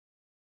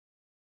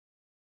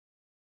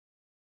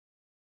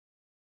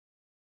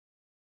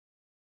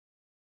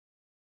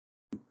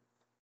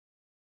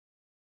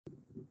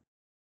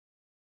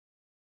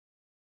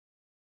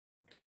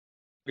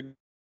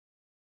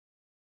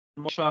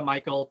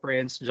Michael,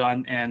 Prince,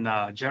 John, and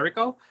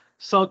Jericho.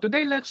 So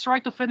today, let's try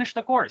to finish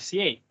the course.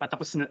 Yay!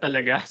 Patapos na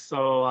talaga.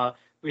 So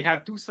we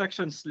have two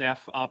sections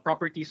left,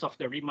 properties of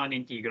the Riemann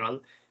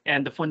integral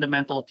and the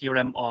fundamental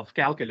theorem of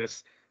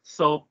calculus.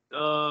 So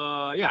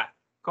yeah,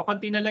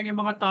 kukunti na lang yung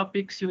mga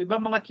topics. Yung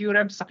ibang mga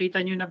theorems,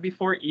 nakita nyo na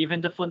before,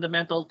 even the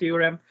fundamental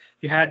theorem,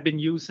 you had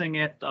been using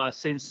it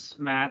since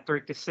Math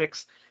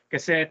 36.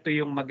 Kasi ito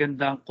yung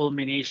magandang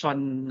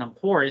culmination ng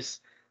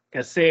course.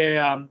 Kasi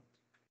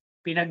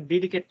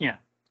pinagdidikit niya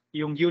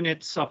yung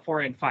units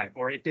 4 and 5,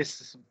 or it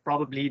is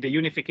probably the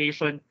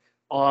unification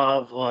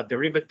of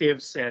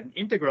derivatives and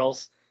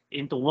integrals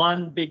into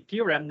one big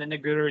theorem na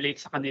nagre-relate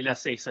sa kanila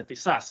sa isa't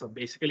isa. So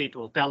basically, it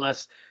will tell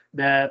us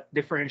that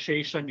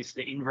differentiation is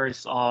the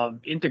inverse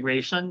of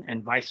integration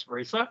and vice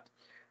versa.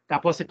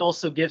 Tapos it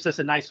also gives us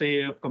a nice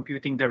way of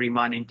computing the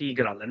Riemann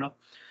integral. Ano?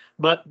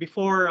 But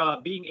before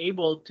being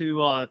able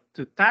to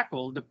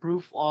tackle the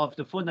proof of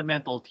the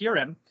fundamental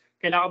theorem,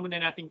 kailangan muna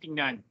nating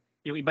tingnan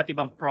yung iba't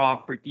ibang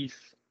properties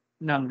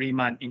ng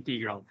Riemann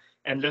integral.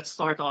 And let's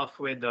start off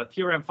with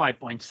theorem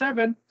 5.7,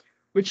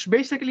 which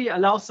basically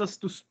allows us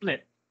to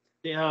split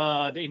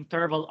the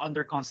interval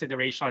under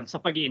consideration sa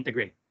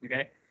pag-i-integrate.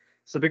 Okay?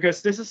 So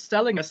because this is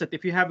telling us that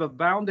if you have a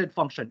bounded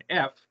function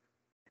f,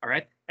 all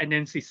right, and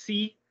then si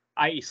c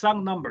ay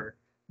isang number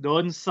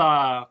doon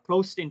sa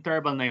closed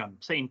interval na yon,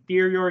 sa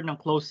interior ng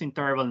closed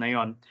interval na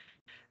yon,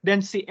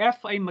 then si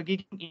f ay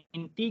magiging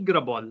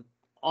integrable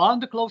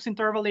on the closed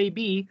interval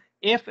AB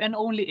if and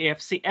only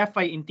if si f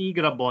ay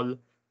integrable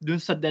dun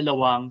sa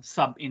dalawang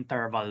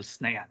sub-intervals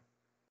na yan.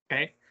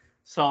 Okay?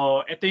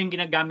 So, ito yung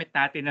ginagamit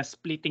natin na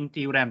splitting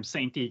theorem sa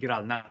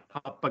integral. Na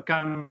kapag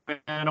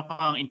meron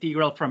kang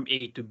integral from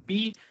A to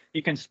B,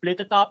 you can split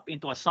it up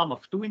into a sum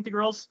of two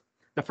integrals.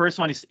 The first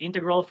one is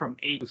integral from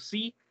A to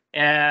C,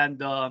 and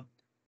the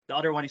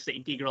other one is the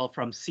integral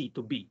from C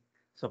to B.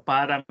 So,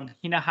 parang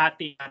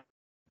hinahati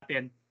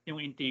natin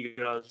yung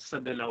integral sa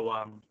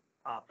dalawang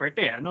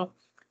parte. Ano?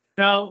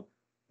 Now,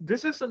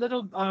 this is a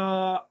little,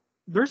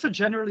 there's a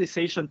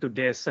generalization to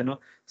this. Ano?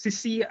 Si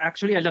C,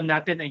 actually, alam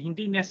natin ay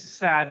hindi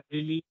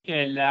necessarily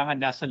kailangan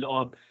nasa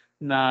loob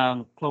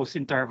ng closed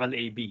interval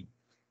AB.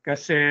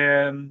 Kasi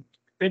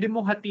pwede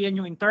mong hatian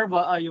yung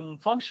interval, yung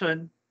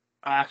function,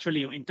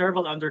 actually, yung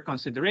interval under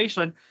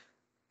consideration,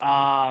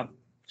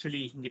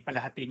 actually, hindi pala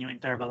hatiin yung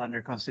interval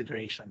under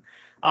consideration.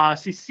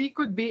 Si C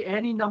could be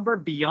any number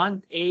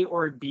beyond A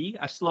or B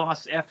as long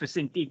as F is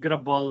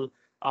integrable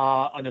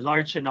on a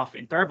large enough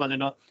interval.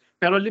 Ano?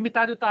 Pero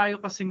limitado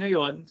tayo kasi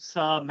ngayon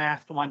sa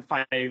Math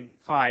 155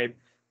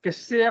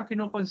 kasi ang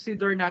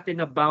kinoconsider natin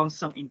na bounds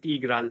ng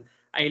integral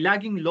ay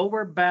laging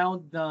lower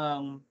bound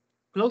ng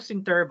closed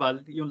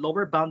interval, yung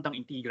lower bound ng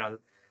integral,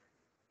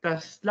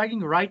 tas laging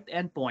right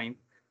endpoint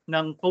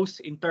ng closed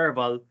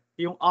interval,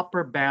 yung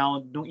upper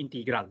bound ng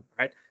integral.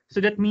 Right?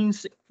 So that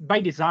means by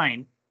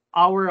design,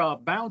 our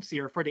bounds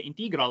here for the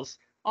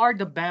integrals are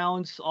the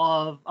bounds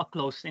of a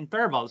closed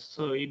interval.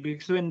 So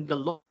ibig sabihin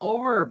the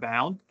lower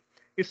bound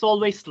is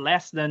always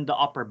less than the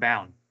upper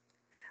bound.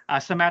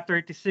 Sa Math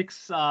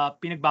 36,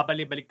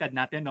 pinagbabalik-baliktad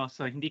natin, no?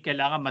 So hindi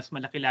kailangan mas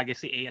malaki lagi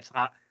si A at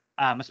saka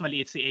mas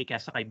maliit si A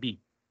kaysa kay B.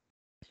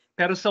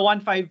 Pero sa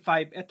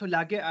 155, ito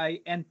lagi ay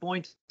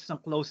endpoints ng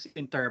closed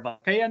interval.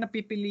 Kaya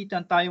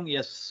napipilitan tayong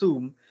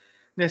i-assume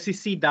na si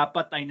C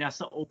dapat ay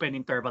nasa open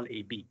interval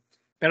AB.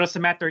 Pero sa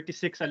Math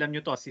 36, alam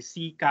nyo to, si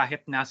C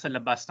kahit nasa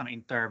labas ng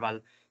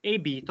interval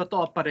AB,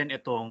 totoo pa rin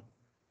itong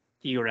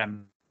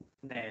theorem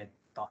na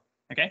ito.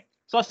 Okay?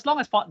 So as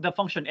long as the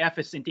function f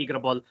is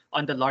integrable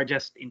on the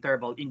largest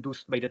interval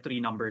induced by the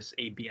three numbers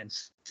a, b, and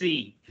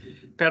c.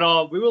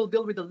 Pero we will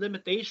deal with the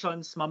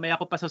limitations. Mamaya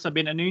ko pa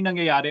sasabihin ano yung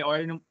nangyayari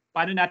or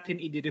paano natin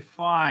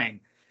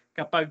i-define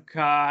kapag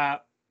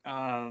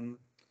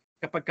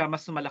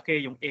mas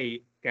malaki yung a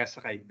kaysa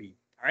kay b.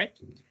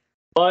 Alright?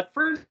 But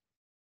first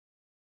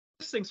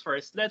things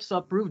first, let's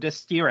prove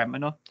this theorem.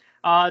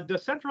 The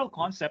central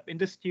concept in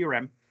this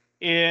theorem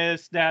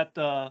is that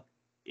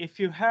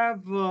if you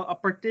have a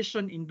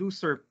partition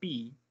inducer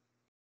P,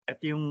 at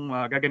yung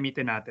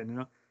gagamitin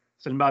natin,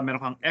 so halimbawa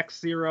meron kang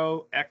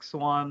x0,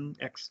 x1,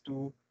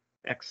 x2,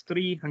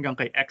 x3 hanggang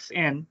kay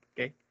xn,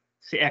 okay?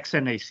 Si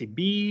xn ay si B,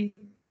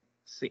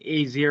 si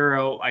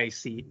a0 ay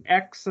si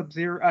x sub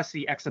 0,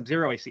 si x sub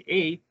 0 ay si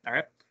A,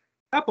 alright?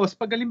 Tapos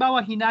pag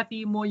halimbawa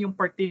hinati mo yung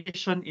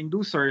partition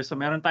inducer, so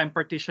meron tayong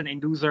partition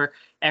inducer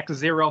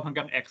x0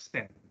 hanggang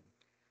xn.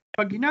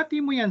 Pag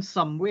hinati mo yan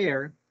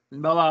somewhere,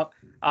 halimbawa,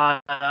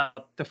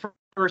 the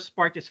first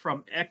part is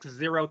from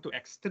x0 to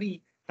x3,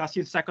 tapos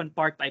yung second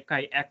part ay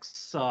kay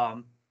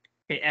x4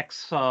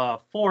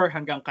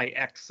 hanggang kay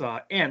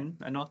xn,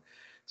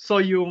 So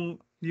yung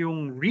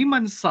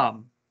Riemann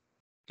sum,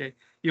 okay,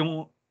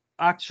 yung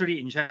actually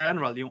in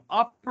general, yung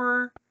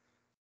upper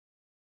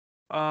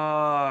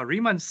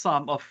Riemann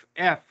sum of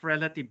f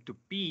relative to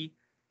p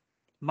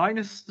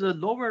minus the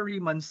lower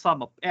Riemann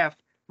sum of f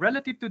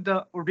relative to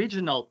the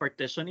original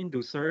partition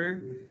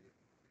inducer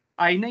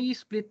ay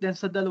nai-split din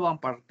sa dalawang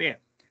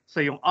parte. So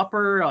yung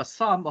upper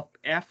sum of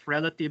f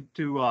relative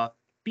to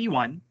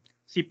P1,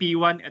 Si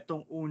P1,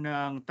 itong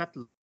unang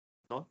tatlo.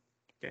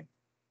 Okay.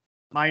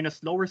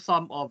 Minus lower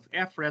sum of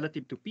F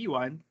relative to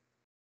P1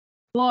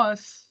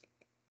 plus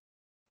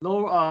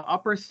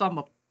upper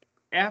sum of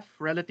F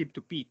relative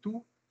to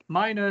P2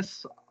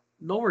 minus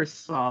lower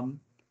sum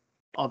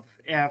of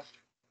F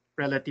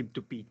relative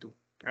to P2.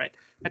 Right?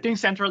 Ito yung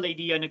central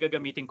idea na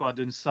gagamitin ko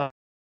dun sa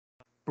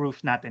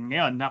proof natin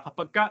ngayon na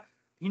kapag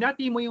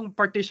hinati mo yung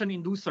partition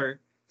inducer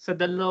sa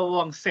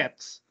dalawang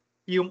sets,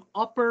 yung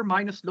upper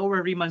minus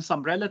lower Riemann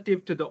sum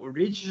relative to the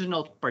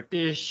original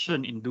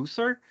partition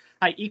inducer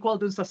ay equal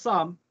dun sa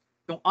sum,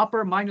 yung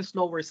upper minus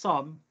lower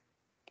sum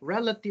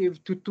relative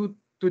to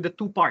the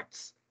two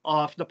parts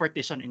of the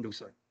partition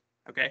inducer.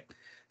 Okay,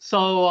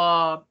 so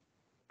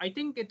I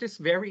think it is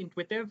very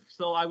intuitive.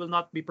 So I will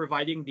not be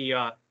providing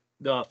the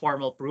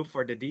formal proof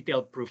or the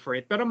detailed proof for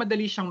it. Pero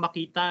madali siyang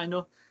makita,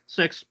 no?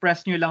 So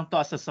express nyo lang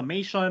to as a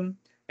summation,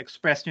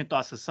 express nyo to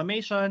as a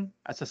summation,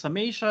 as a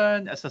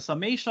summation, as a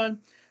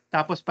summation.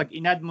 Tapos pag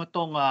inad mo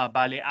tong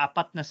bale,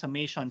 4 na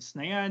summations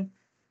na yan,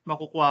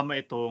 makukuha mo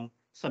itong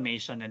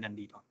summation na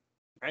nandito.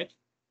 Right?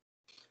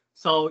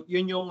 So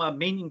yun yung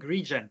main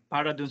ingredient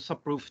para dun sa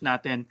proof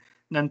natin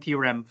ng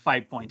Theorem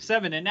 5.7.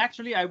 And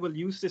actually, I will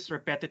use this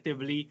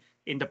repetitively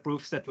in the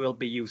proofs that we'll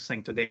be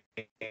using today.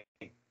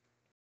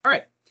 All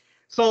right.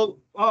 So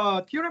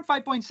Theorem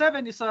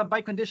 5.7 is a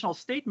biconditional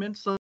statement.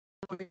 So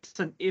it's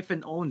an if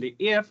and only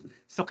if.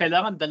 So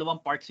kailangan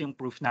dalawang parts yung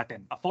proof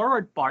natin. A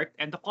forward part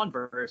and the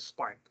converse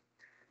part.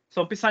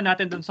 So umpisa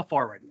natin dun sa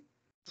forward.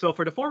 So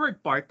for the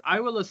forward part,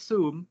 I will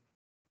assume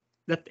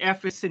that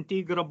f is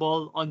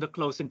integrable on the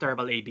closed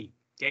interval AB.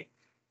 Okay?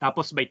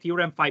 Tapos by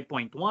Theorem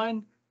 5.1,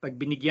 pag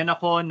binigyan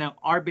ako ng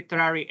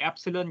arbitrary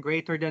epsilon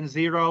greater than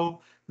 0,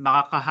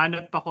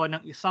 makakahanap ako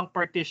ng isang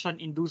partition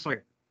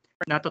inducer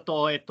na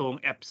totoo itong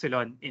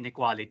epsilon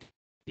inequality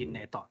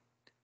nito.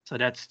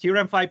 So that's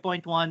Theorem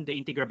 5.1, the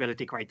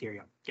integrability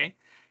criterion. Okay?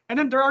 And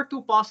then there are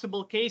two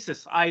possible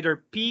cases.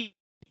 Either P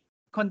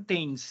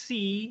contains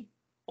C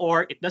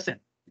or it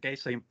doesn't. Okay?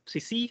 So yung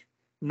si C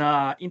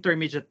na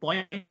intermediate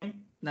point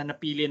na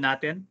napili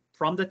natin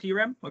from the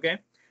theorem. Okay?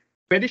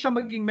 Pwede siya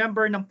maging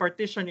member ng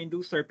partition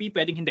inducer P,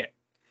 pwedeng hindi.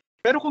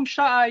 Pero kung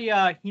siya ay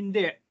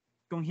hindi,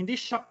 kung hindi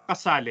siya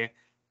kasali,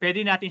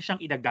 pwede natin siyang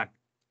idagdag.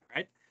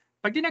 Right?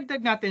 Pag dinagdag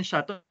natin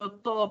siya,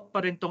 totoo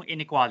pa rin tong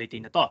inequality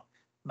na to.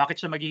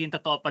 Bakit siya magiging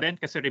totoo pa rin?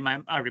 Kasi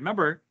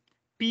remember,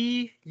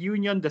 P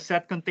union the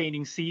set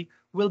containing C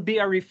will be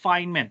a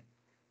refinement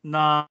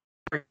na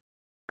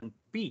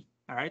P.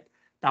 Alright?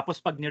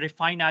 Tapos pag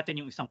ni-refine natin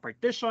yung isang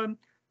partition,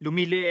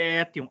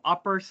 lumiliit yung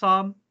upper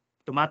sum,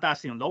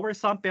 tumataas yung lower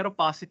sum, pero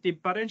positive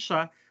pa rin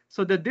siya.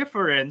 So the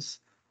difference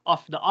of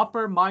the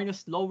upper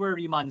minus lower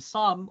Riemann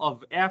sum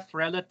of F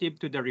relative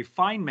to the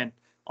refinement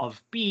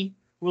of P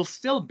will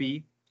still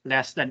be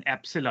less than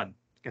epsilon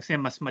kasi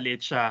mas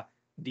maliit siya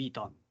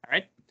dito.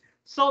 Alright?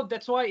 So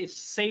that's why it's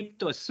safe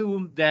to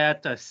assume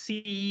that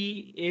C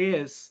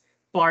is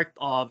part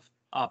of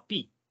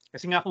P.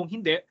 Kasi nga kung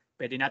hindi,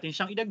 pwede natin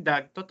siyang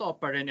idagdag, totoo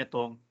pa rin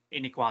itong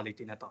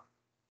inequality na to.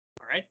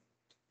 Alright?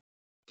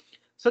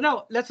 So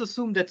now, let's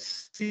assume that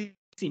C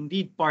is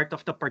indeed part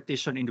of the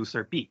partition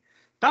inducer P.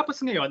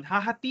 Tapos ngayon,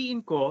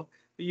 hahatiin ko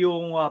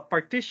yung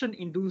partition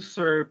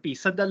inducer P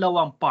sa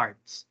dalawang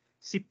parts.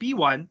 Si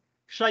P1,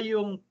 siya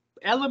yung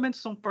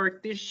elements ng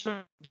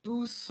partition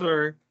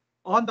inducer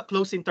on the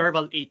closed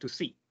interval A to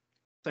C.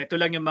 So ito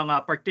lang yung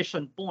mga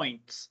partition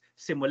points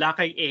simula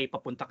kay A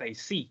papunta kay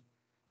C.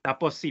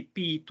 Tapos si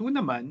P2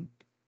 naman,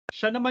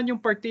 siya naman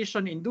yung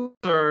partition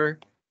inducer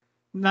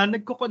na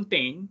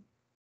nagko-contain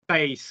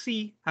kay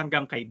C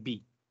hanggang kay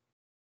B.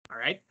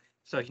 Alright?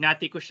 So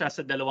hinati ko siya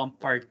sa dalawang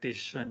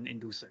partition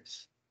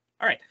inducers.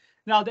 All right.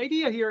 Now the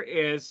idea here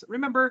is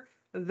remember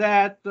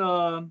that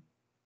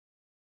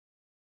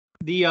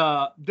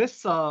this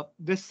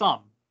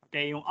sum,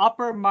 okay, yung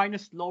upper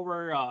minus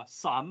lower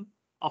sum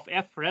of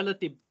F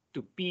relative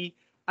to P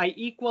ay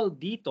equal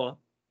dito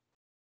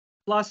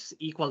plus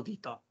equal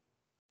dito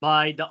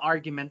by the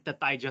argument that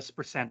I just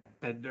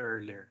presented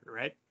earlier,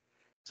 right?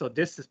 So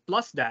this is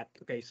plus that.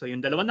 Okay, so yung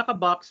dalawa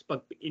naka-box,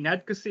 pag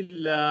in-add ko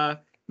sila,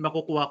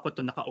 makukuha ko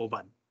ito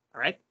naka-oval.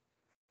 Alright?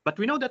 But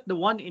we know that the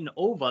one in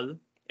oval,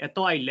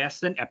 ito ay less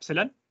than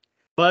epsilon.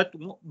 But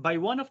by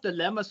one of the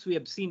lemmas we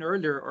have seen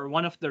earlier, or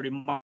one of the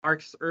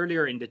remarks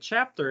earlier in the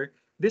chapter,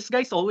 this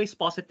guy's always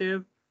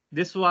positive.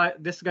 This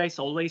guy's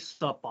always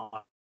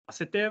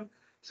positive.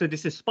 So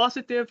this is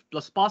positive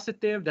plus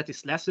positive, that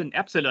is less than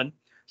epsilon.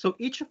 So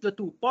each of the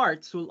two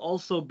parts will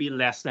also be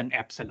less than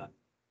epsilon.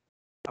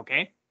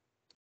 Okay?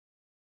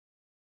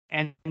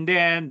 And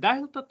then,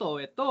 dahil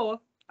totoo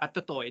ito, at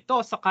totoo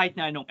ito sa kahit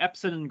na anong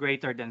epsilon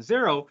greater than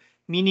 0,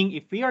 meaning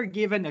if we are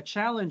given a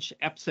challenge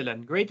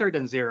epsilon greater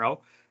than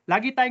 0,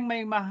 lagi tayong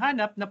may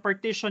mahanap na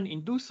partition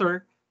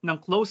inducer ng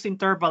closed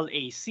interval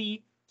AC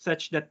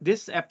such that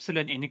this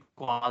epsilon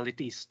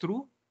inequality is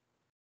true.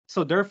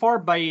 So therefore,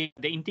 by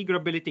the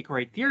integrability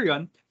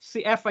criterion,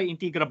 si F ay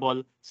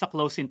integrable sa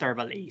closed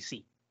interval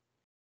AC.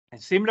 And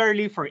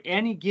similarly, for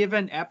any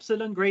given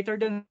epsilon greater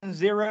than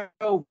 0,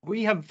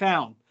 we have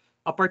found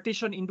a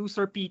partition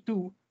inducer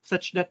P2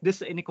 such that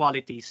this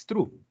inequality is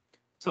true.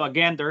 So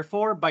again,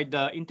 therefore, by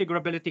the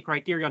integrability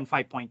criterion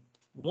 5.1,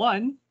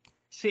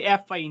 si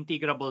F ay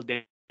integrable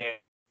din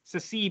sa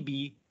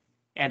CB,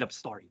 end of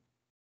story.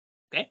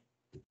 Okay?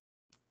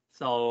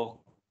 So,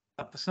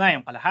 tapos na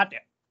yung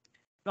kalahati.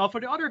 Now,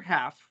 for the other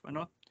half,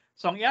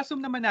 so ang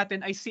i-assume naman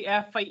natin ay si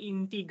F ay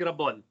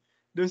integrable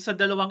dun sa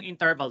dalawang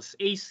intervals,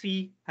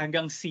 AC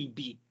hanggang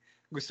CB.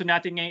 Gusto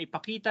natin ngayon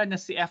ipakita na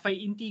si F ay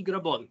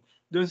integrable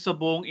dun sa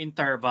buong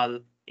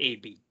interval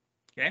AB.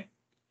 Okay?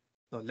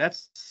 So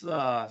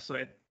so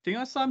ito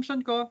yung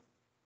assumption ko.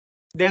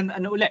 Then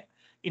ano ulit?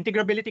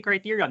 Integrability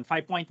criterion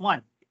 5.1.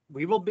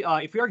 We will be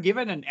if we are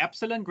given an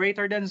epsilon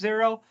greater than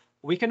 0,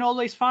 we can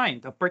always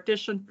find a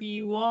partition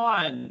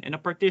P1 and a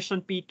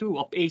partition P2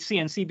 of AC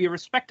and CB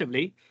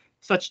respectively,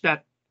 such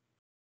that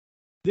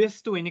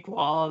these two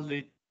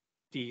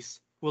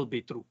inequalities will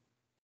be true.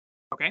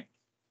 Okay?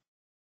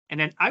 And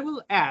then I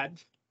will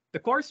add the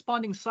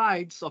corresponding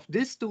sides of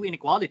these two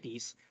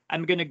inequalities.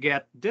 I'm going to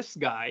get this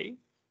guy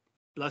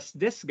plus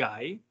this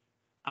guy.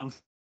 Ang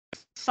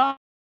sum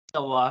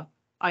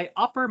ay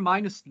upper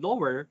minus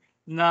lower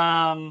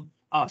ng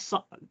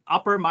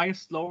upper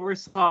minus lower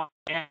sum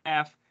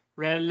F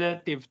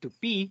relative to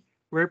P,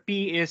 where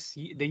P is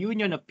the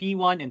union of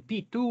P1 and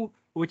P2,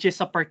 which is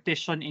a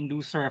partition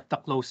inducer of the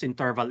closed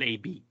interval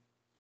AB.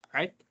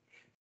 Right?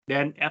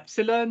 Then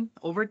epsilon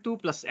over 2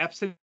 plus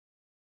epsilon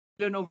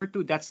over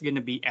 2, that's going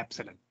to be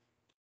epsilon.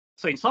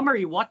 So in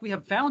summary, what we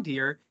have found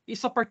here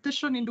is a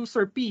partition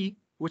inducer P,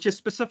 which is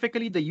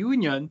specifically the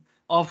union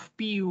of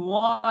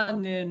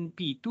P1 and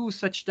P2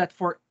 such that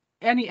for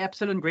any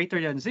epsilon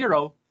greater than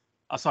 0,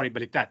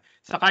 baliktad.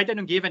 Sa kahit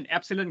anong given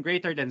epsilon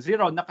greater than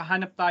 0,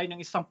 nakahanap tayo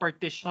ng isang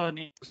partition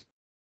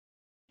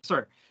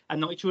inducer.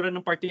 Anong itsura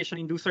ng partition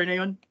inducer na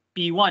yun?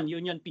 P1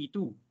 union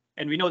P2.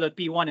 And we know that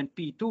P1 and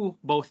P2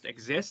 both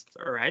exist,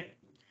 all right?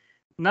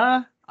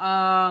 Na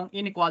ang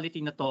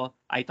inequality na to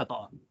ay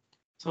totoo.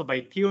 So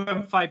by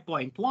theorem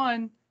 5.1,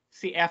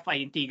 si F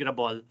ay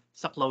integrable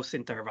sa closed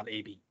interval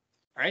AB.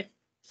 All right?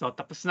 So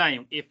tapos na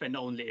yung if and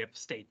only if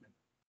statement.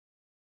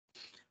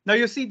 Now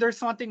you see there's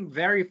something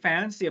very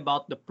fancy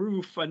about the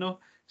proof.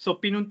 So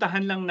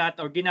pinuntahan lang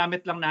natin or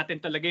ginamit lang natin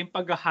talaga yung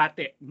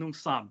paghahati ng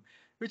sum,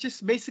 which is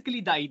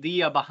basically the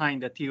idea behind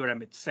the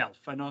theorem itself.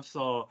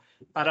 So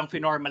parang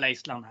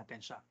finormalize lang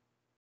natin siya.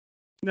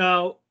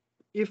 Now,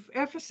 if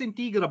F is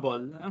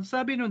integrable, ang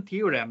sabi ng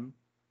theorem,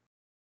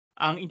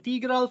 ang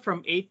integral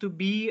from A to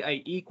B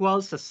ay equal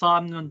sa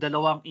sum ng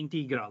dalawang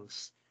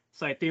integrals.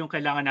 So ito yung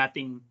kailangan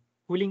nating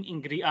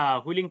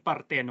huling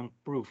parte ng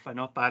proof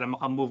para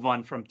maka-move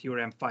on from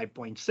theorem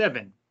 5.7.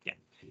 Yeah.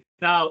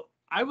 Now,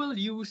 I will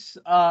use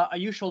a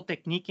usual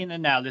technique in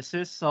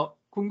analysis. So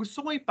kung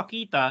gusto ko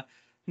ipakita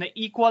na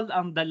equal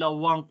ang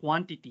dalawang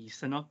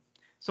quantities,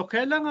 so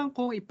kailangan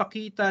kong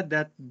ipakita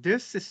that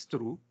this is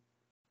true,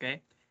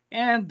 okay?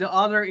 And the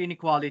other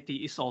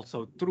inequality is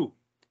also true.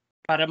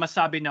 Para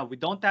masabi na we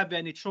don't have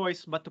any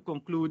choice but to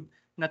conclude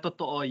na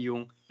totoo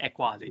yung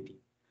equality.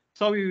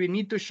 So we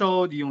need to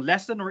show yung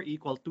less than or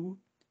equal to,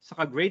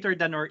 saka greater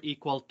than or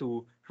equal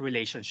to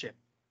relationship.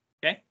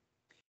 Okay?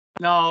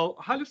 Now,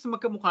 halos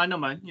magkamukha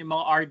naman yung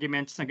mga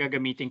arguments na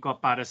gagamitin ko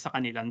para sa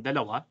kanilang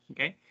dalawa.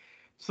 Okay?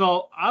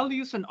 So I'll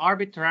use an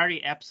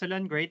arbitrary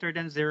epsilon greater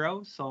than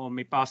 0. So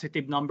may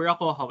positive number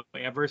ako,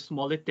 however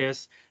small it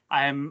is,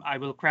 I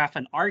will craft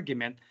an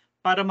argument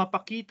para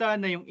mapakita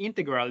na yung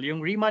integral,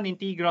 yung Riemann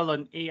integral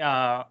on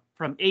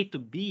from A to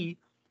B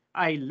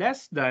ay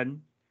less than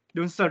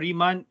dun sa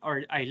Riemann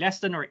or ay less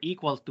than or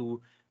equal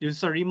to dun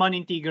sa Riemann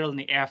integral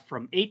ni F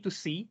from A to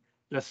C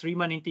plus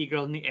Riemann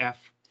integral ni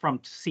F from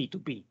C to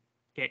B.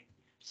 Okay?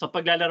 So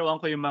paglalaroan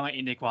ko yung mga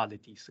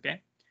inequalities, okay?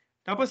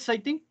 Tapos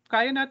I think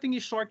kaya nating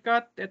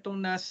i-shortcut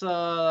itong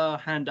nasa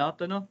handout,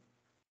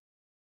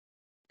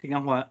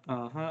 Tingnan ko.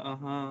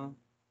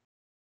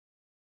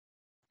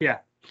 Yeah.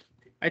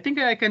 I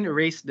think I can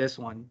erase this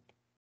one.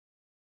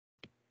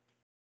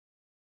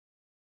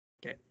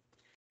 Okay.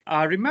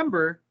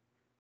 Remember,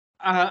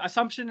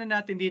 assumption na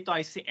natin dito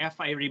ay si F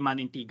ay Riemann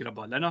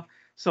integrable.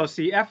 So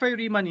si F ay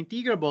Riemann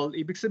integrable,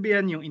 ibig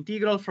sabihin yung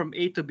integral from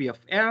A to B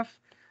of F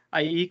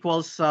ay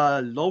equals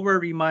sa lower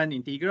Riemann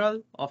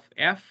integral of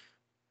F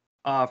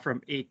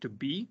from A to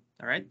B.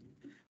 All right.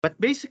 But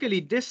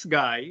basically, this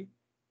guy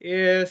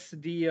is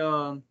the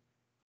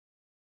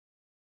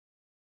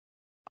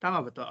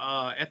tama ba to?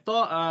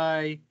 Ito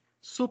ay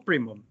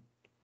supremum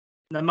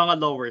ng mga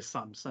lower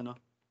sums,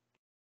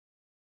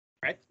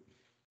 Right?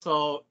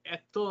 So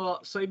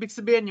ibig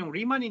sabihin yung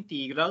Riemann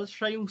integral,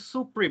 siya yung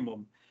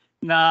supremum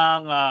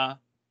ng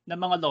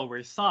mga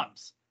lower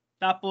sums.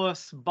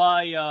 Tapos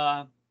by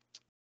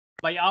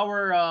our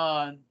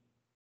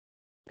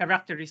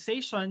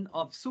characterization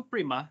of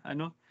suprema,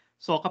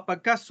 so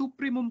kapag ka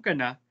supremum ka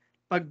na,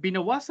 pag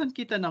binawasan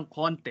kita ng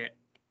konti,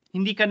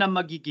 hindi ka na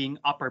magiging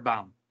upper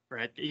bound.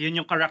 Right? Yun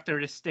yung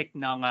characteristic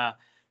ng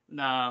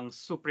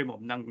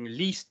supremum, ng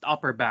least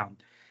upper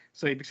bound.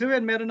 So ibig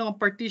sabihin, meron akong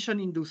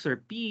partition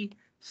inducer P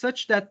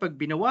such that pag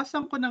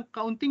binawasan ko ng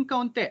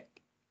kaunting-kaunti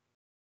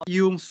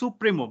yung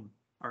supremum,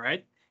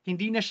 alright?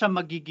 Hindi na siya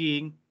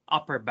magiging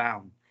upper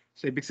bound.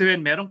 So, ibig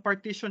sabihin, merong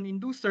partition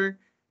inducer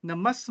na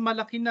mas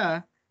malaki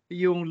na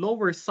yung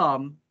lower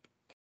sum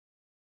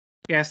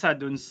kesa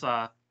dun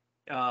sa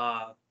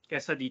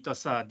kesa dito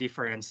sa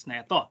difference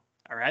na ito.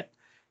 Alright?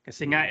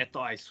 Kasi nga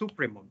ito ay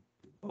supremum.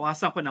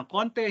 Bawasan ko ng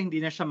konti, hindi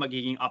na siya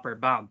magiging upper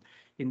bound.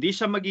 Hindi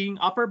siya magiging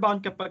upper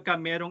bound kapag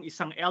merong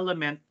isang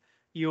element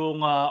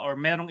yung or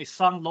merong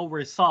isang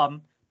lower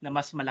sum na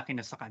mas malaki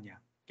na sa kanya.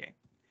 Okay.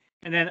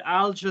 And then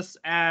I'll just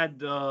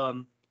add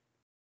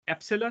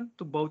epsilon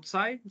to both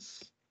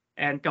sides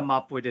and come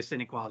up with this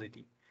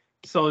inequality.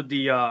 So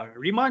the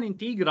Riemann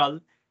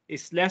integral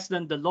is less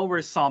than the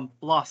lower sum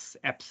plus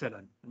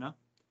epsilon. You know?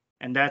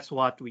 And that's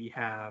what we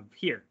have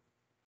here.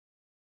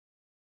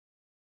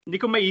 Hindi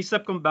ko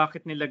maiisip kung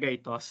bakit nilagay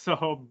ito.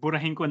 So,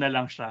 burahin ko na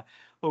lang siya.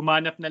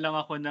 Humanap na lang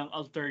ako ng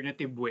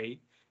alternative way.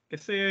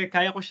 Kasi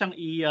kaya ko siyang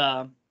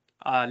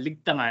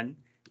ligtangan.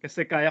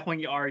 Kasi kaya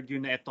kong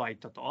i-argue na ito ay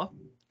totoo.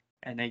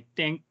 And I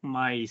think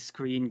my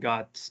screen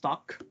got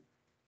stuck.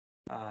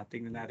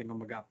 Tingnan natin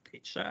kung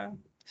mag-update siya.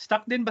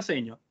 Stuck din ba sa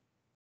inyo?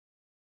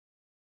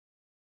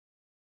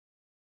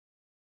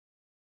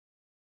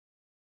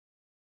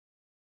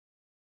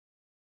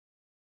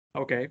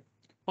 Okay.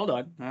 Hold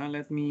on.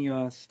 Let me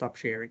stop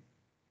sharing.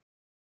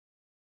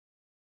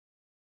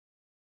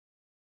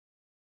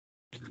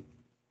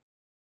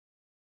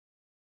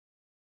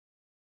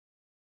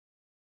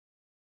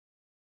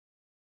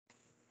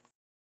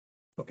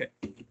 Okay.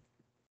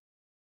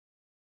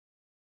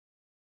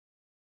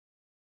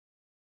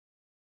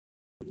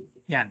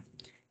 Yan.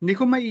 Hindi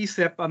ko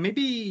maiisip,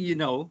 maybe, you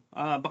know,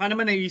 baka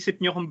naman naisip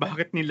nyo kung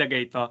bakit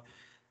nilagay ito.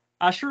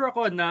 Sure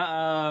ako na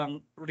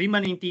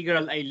Riemann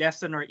integral ay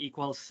less than or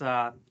equal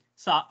sa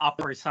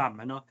upper sum.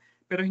 Ano?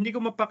 Pero hindi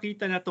ko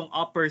mapakita na itong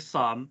upper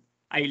sum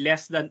ay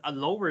less than a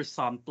lower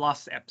sum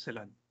plus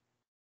epsilon.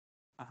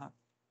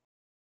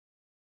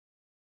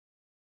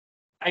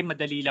 Ay,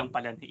 madali lang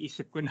pala.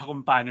 Naisip ko na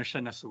kung paano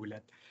siya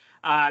nasulat.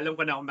 Alam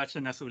ko na kung bakit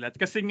siya nasulat.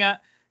 Kasi nga,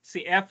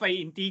 si f ay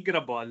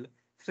integrable.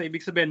 So,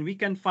 ibig sabihin, we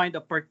can find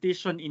a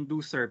partition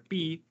inducer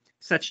P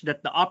such that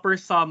the upper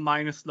sum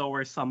minus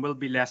lower sum will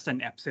be less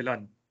than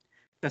epsilon.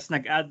 Tapos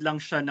nag-add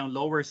lang siya ng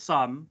lower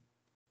sum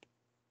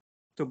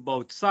to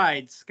both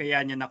sides,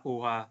 kaya niya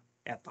nakuha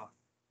ito.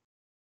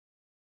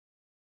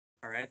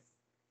 Alright?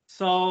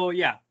 So,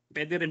 yeah,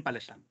 pwede rin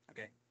pala siya.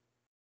 Okay.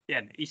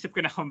 Yan, isip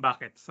ko na kung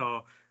bakit.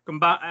 So,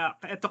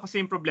 ito kasi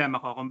yung problema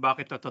ko kung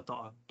bakit ito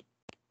totoo.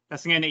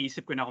 Tapos nga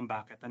naisip ko na kung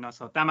bakit. Ano?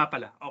 So, tama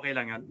pala. Okay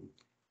lang yan.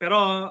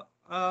 Pero,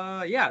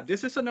 yeah,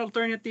 this is an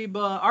alternative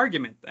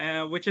argument,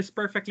 which is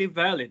perfectly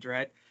valid,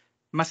 right?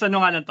 Mas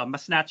ano nga lang to,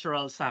 mas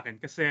natural sa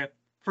akin kasi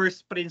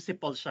first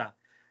principle siya.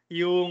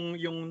 Yung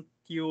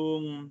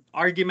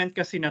argument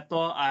kasi na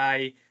to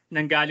ay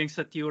nanggaling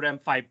sa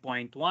theorem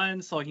 5.1,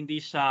 so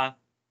hindi siya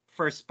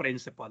first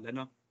principle,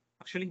 ano?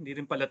 Actually, hindi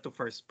rin pala to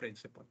first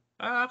principle.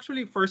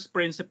 Actually, first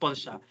principle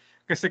siya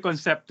kasi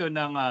konsepto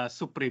ng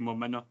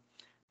supremum, ano?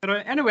 Pero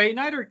anyway, in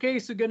either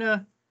case,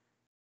 we'll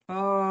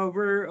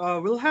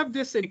have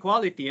this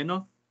inequality,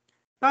 ano?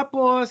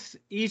 Tapos,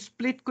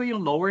 i-split ko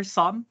yung lower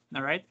sum,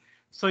 alright?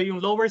 So, yung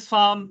lower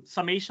sum,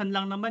 summation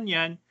lang naman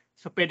yan.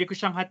 So, pwede ko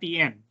siyang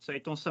hatiin. So,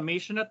 itong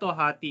summation na to,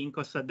 hatiin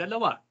ko sa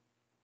dalawa.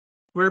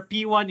 Where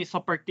P1 is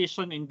a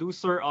partition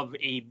inducer of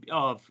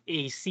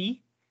AC.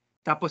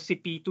 Tapos, si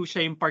P2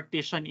 siya yung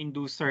partition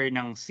inducer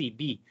ng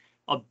CB.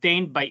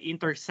 Obtained by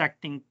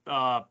intersecting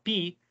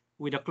P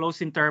with a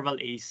closed interval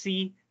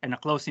AC and a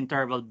closed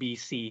interval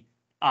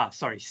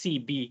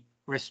CB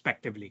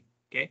respectively.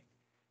 Okay?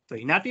 So,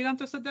 hinati lang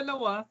to sa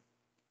dalawa.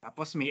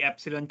 Tapos, may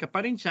epsilon ka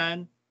pa rin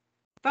dyan.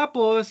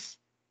 Tapos,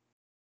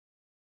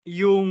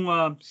 yung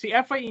si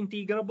f ay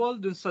integrable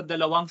dun sa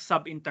dalawang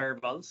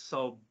subintervals.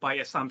 So,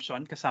 by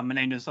assumption, kasama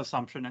na yun dun sa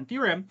assumption ng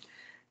theorem.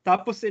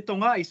 Tapos, ito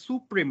nga ay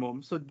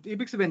supremum. So,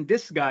 ibig sabihin,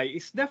 this guy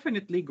is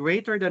definitely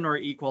greater than or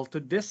equal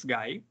to this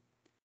guy.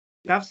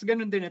 Tapos,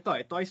 ganun din ito.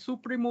 Ito ay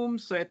supremum.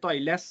 So, ito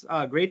ay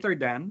greater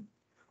than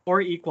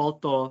or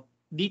equal to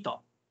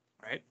dito.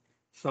 Right?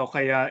 So,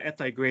 kaya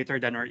ito ay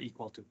greater than or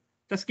equal to.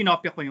 Tapos,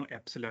 kinopya ko yung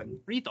epsilon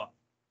rito.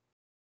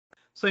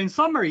 So, in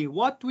summary,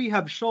 what we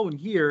have shown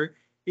here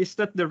is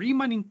that the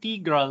Riemann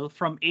integral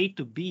from A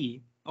to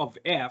B of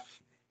f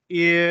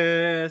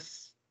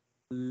is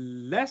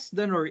less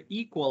than or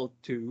equal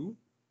to,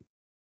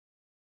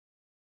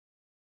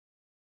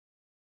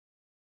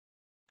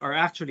 or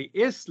actually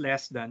is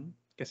less than,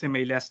 kasi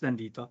may less than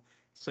dito.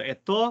 So,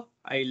 ito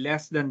ay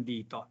less than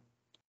dito.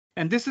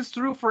 And this is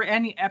true for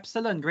any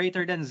epsilon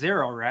greater than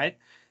 0, right?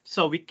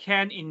 So, we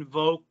can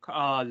invoke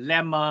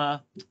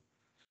lemma.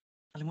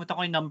 Kalimutan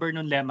ko yung number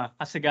ng lemma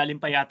kasi galing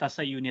pa yata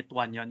sa unit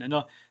 1 yon.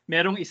 Ano?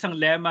 Merong isang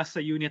lemma sa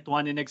unit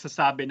 1 na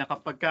nagsasabi na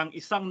kapag ang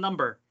isang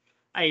number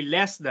ay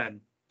less than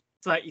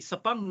sa isa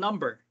pang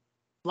number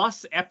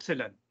plus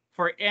epsilon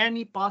for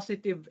any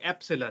positive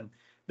epsilon,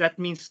 that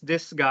means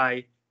this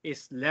guy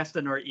is less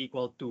than or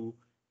equal to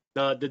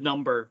the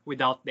number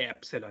without the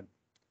epsilon.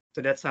 So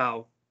that's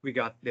how we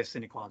got this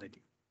inequality.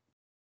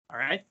 All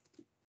right?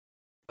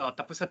 So,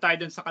 tapos na tayo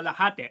dun sa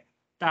kalahati.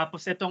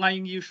 Tapos ito nga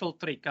yung usual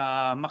trick.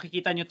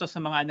 Makikita nyo to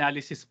sa mga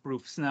analysis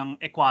proofs ng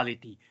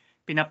equality.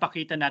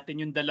 Pinapakita natin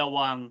yung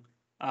dalawang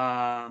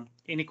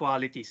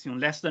inequalities,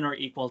 yung less than or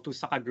equal to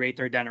saka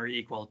greater than or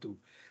equal to.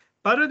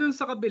 Para dun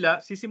sa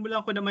kabila, sisimulan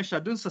ko naman siya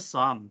dun sa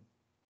sum.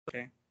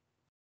 Okay?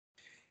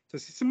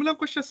 So sisimulan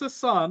ko siya sa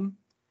sum.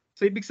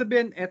 So ibig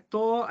sabihin,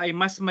 ito ay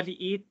mas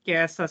maliit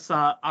kesa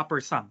sa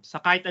upper sum,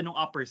 sa kahit anong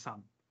upper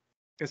sum.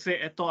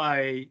 Kasi ito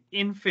ay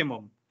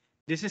infimum.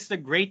 This is the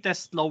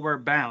greatest lower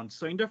bound.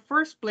 So in the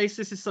first place,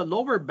 this is a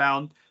lower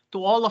bound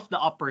to all of the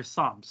upper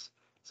sums.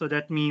 So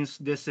that means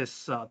this is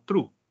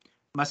true.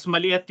 Mas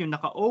maliit yung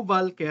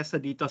naka-oval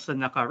kaysa dito sa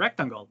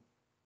naka-rectangle.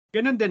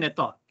 Ganun din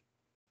ito.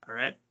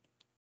 Alright?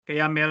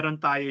 Kaya meron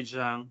tayo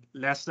dyang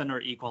less than or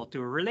equal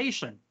to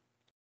relation.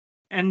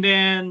 And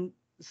then,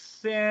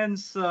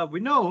 since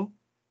we know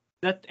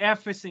that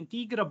f is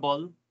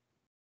integrable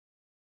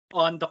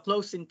on the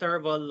closed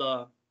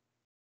interval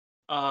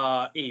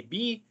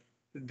AB,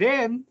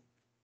 then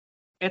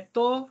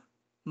ito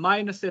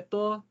minus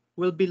ito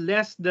will be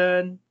less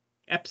than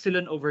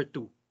epsilon over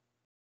 2.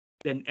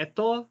 Then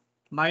ito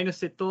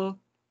minus ito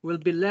will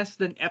be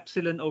less than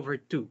epsilon over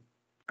 2.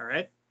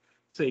 Alright?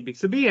 So ibig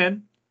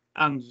sabihin,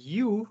 ang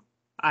U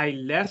ay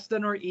less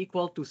than or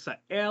equal to sa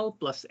L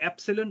plus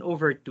epsilon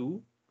over 2.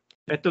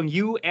 Itong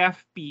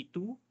UFP2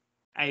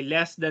 ay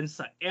less than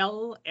sa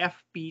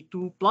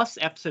LFP2 plus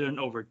epsilon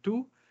over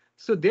 2.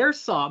 So their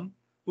sum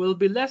will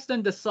be less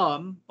than the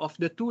sum of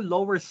the two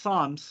lower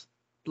sums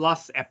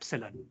plus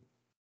epsilon.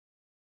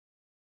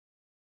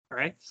 All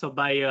right, so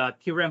by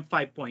theorem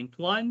 5.1,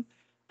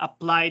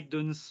 applied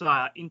dun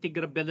sa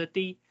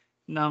integrability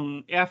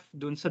ng f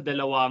dun sa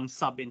dalawang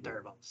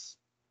subintervals.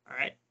 All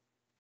right,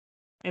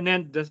 and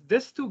then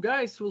these two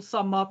guys will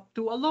sum up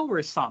to a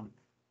lower sum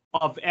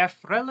of f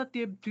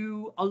relative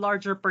to a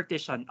larger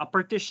partition, a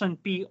partition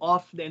P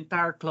of the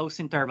entire closed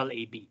interval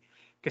AB.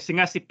 Kasi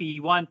nga si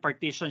P1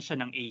 partition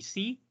siya ng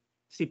AC,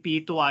 si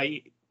P2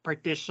 ay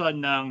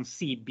partition ng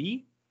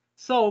CB.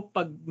 So,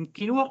 pag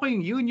kinuha ko yung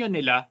union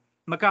nila,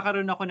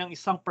 magkakaroon ako ng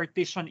isang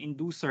partition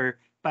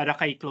inducer para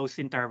kay closed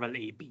interval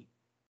AB.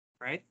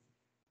 Right?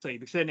 So,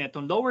 ibig sabihin,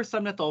 itong lower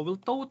sum na to will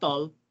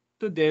total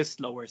to this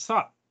lower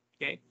sum.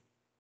 Okay?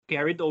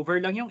 Carried over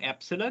lang yung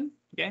epsilon.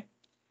 Okay?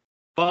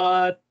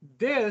 But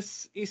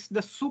this is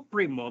the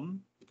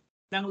supremum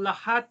ng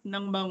lahat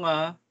ng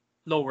mga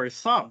lower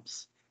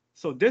sums.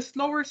 So this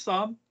lower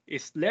sum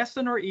is less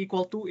than or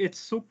equal to its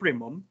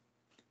supremum.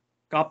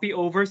 Copy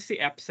over si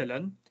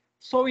epsilon.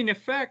 So in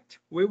effect,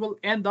 we will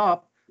end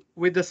up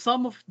with the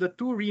sum of the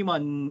two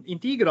Riemann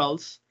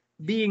integrals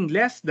being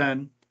less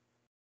than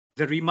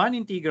the Riemann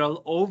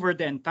integral over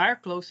the entire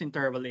closed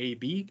interval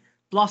AB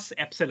plus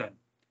epsilon.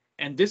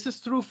 And this is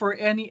true for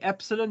any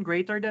epsilon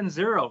greater than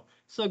 0.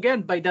 So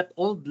again, by that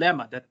old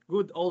lemma, that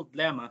good old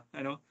lemma,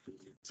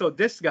 so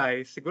this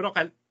guy, siguro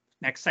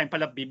next time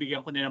pala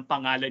bibigyan ko ng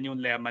pangalan yung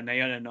lemma na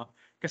yun,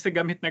 kasi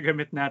gamit na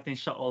gamit natin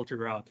siya all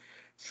throughout.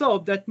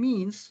 So that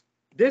means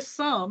this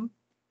sum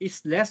is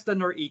less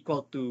than or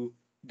equal to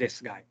this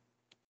guy,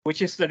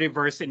 which is the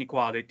reverse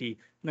inequality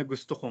na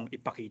gusto kong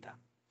ipakita.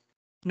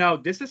 Now,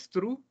 this is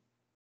true,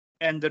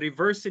 and the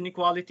reverse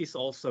inequality is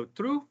also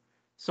true.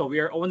 So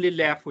we are only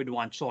left with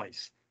one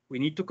choice.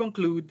 We need to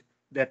conclude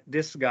that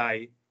this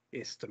guy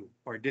is true,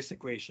 or this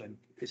equation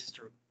is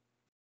true.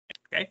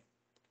 Okay?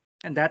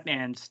 And that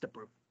ends the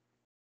proof.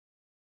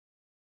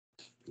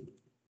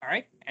 All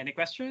right, any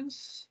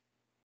questions?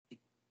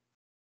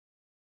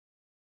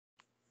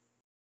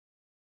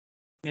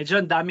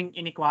 Medyo daming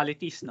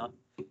inequalities, no?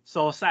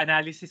 So sa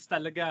analysis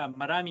talaga,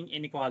 maraming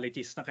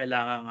inequalities na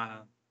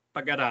kailangang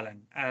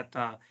pag-aralan at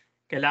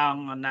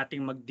kailangan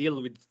nating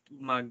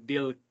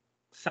mag-deal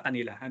sa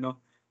kanila,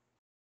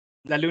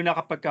 Lalo na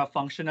kapag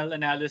functional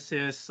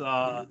analysis,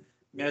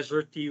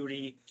 measure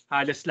theory,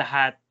 halos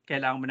lahat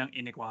kailangan mo ng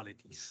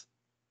inequalities.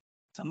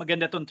 So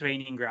maganda tong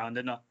training ground,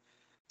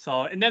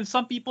 So, and then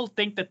some people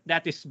think that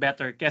that is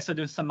better kesa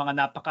dun sa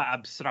mga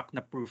napaka-abstract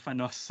na proof,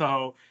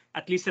 So,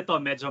 at least ito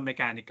medyo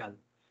mechanical.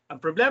 Ang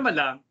problema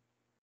lang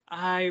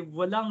ay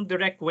walang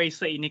direct way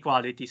sa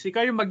inequalities.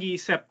 Ikaw yung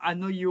mag-iisip,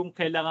 ano yung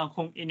kailangan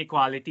kong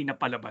inequality na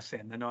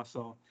palabasin,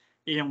 So,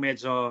 yung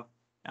medyo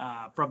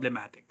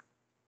problematic.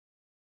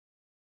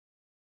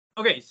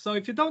 Okay, so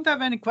if you don't have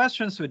any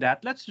questions with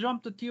that, let's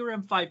jump to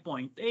theorem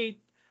 5.8.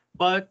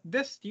 But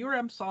these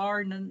theorems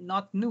are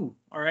not new,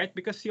 all right?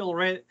 Because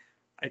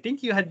I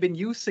think you had been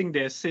using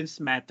this since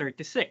Math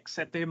 36.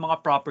 Ito yung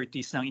mga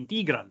properties ng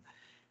integral.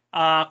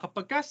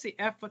 Kapag ka si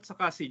f at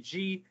saka si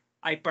g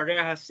ay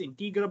parehas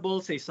integrable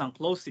sa isang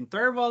closed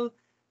interval,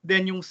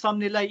 then yung sum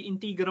nila ay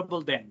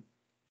integrable din,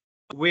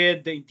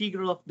 with the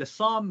integral of the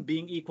sum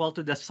being equal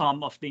to the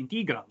sum of the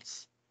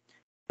integrals.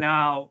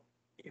 Now,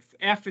 if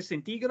f is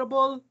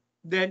integrable,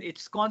 then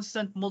its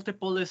constant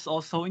multiple is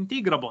also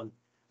integrable.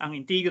 Ang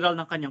integral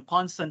ng kanyang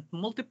constant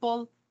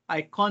multiple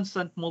ay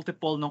constant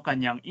multiple ng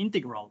kanyang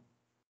integral.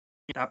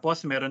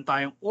 Tapos meron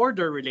tayong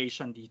order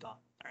relation dito.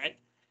 Alright?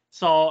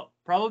 So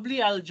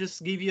probably I'll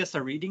just give you as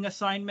a reading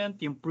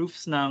assignment yung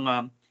proofs ng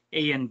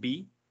A and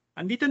B.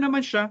 andito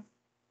naman siya.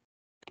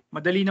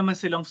 Madali naman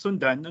silang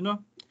sundan,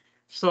 ano?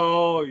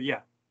 So,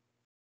 yeah.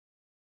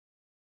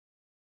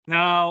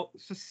 Now,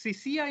 so si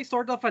CI is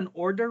sort of an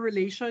order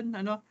relation,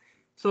 ano?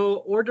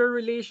 So, order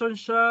relation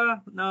siya,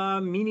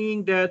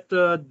 meaning that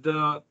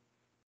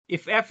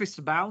if f is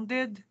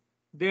bounded,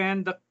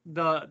 then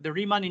the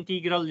Riemann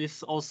integral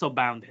is also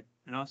bounded,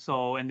 you know.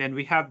 So, and then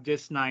we have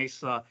this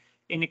nice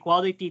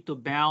inequality to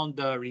bound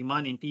the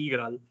Riemann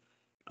integral.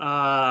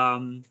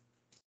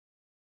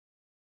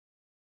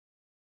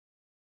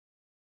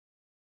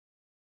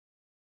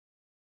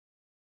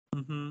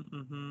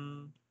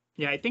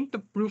 Yeah, I think the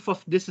proof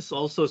of this is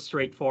also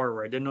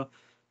straightforward, you know.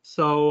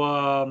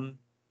 So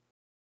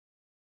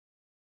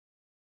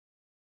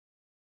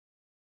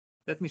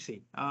let me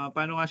see.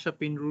 Paano nga siya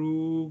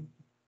pinrove?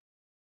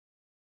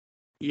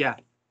 Yeah.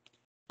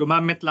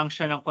 Gumamit lang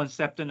siya ng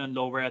konsepto ng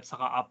lower at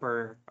saka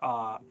upper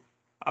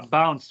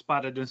bounds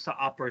para dun sa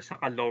upper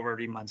saka lower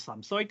Riemann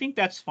sum. So I think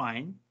that's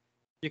fine.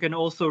 You can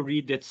also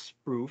read its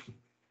proof.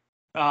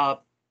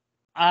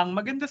 Ang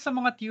maganda sa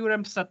mga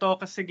theorems na to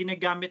kasi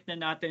ginagamit na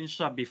natin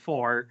siya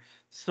before.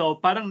 So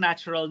parang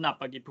natural na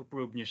pag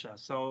ipoprove niyo siya.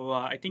 So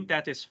I think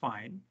that is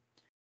fine.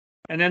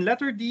 And then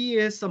letter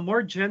D is a more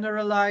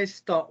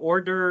generalized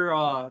order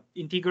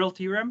integral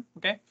theorem,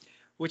 okay?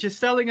 Which is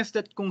telling us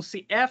that kung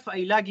si f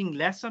ay laging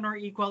less than or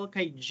equal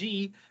kay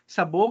g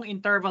sa buong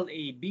interval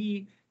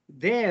AB,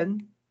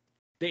 then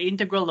the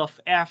integral of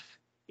f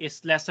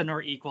is less than or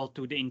equal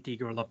to the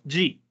integral of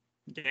g,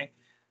 okay?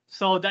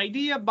 So the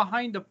idea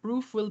behind the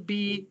proof will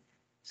be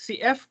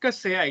si f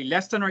kasi ay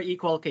less than or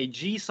equal kay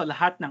g sa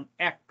lahat ng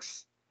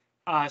x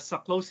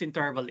sa closed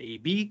interval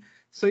AB.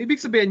 So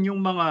ibig sabihin yung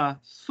mga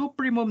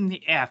supremum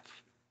ni f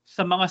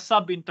sa mga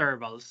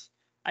subintervals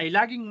ay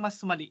laging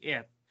mas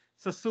maliit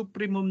sa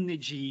supremum ni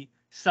g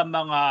sa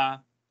mga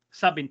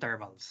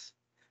subintervals.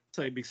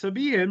 So ibig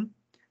sabihin,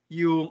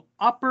 yung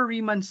upper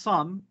Riemann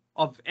sum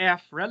of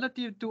f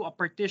relative to a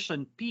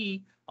partition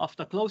P of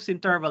the closed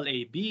interval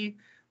AB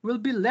will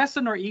be less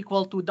than or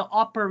equal to the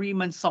upper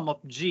Riemann sum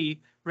of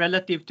G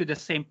relative to the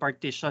same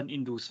partition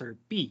inducer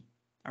P.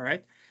 All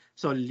right?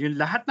 So yung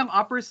lahat ng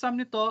upper sum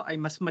nito ay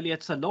mas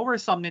maliit sa lower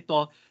sum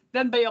nito,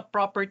 then by a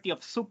property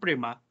of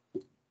suprema,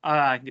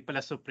 hindi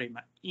pala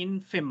suprema,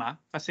 infima,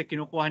 kasi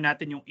kinukuha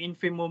natin yung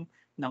infimum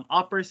ng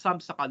upper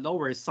sums saka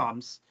lower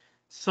sums.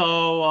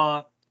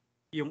 So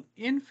yung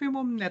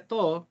infimum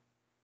nito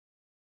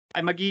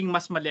ay magiging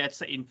mas maliit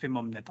sa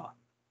infimum nito.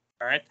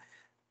 Alright?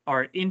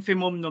 Or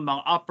infimum ng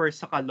mga upper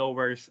saka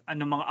lowers,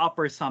 mga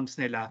upper sums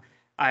nila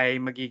ay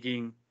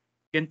magiging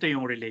ganito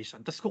yung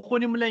relation. Tapos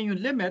kukunin mo lang yung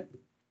limit,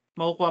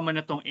 makukuha mo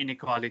na tong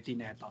inequality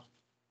nito.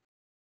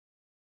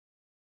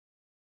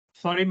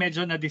 Sorry,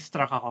 medyo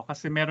na-distract ako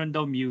kasi meron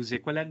daw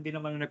music. Wala, hindi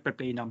naman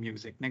nagpe-play ng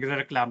music.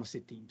 Nagreklamo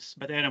si Teams.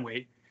 But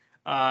anyway,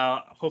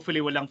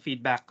 hopefully walang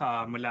feedback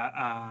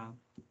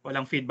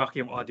walang feedback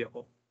yung audio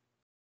ko.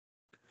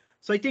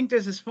 So I think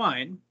this is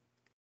fine.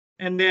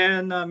 And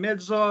then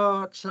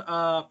medyo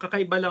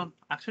kakaiba lang.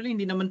 Actually,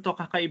 hindi naman to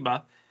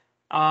kakaiba.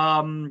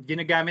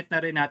 Ginagamit na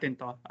rin natin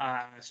to.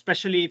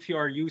 Especially if you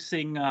are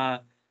using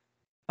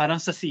parang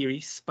sa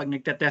series, pag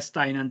nagtetest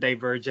tayo ng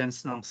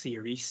divergence ng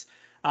series,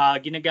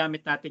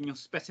 ginagamit natin yung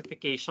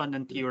specification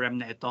ng theorem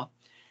na ito.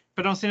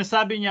 Pero ang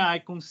sinasabi niya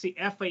ay kung si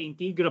f ay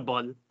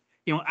integrable,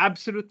 yung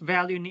absolute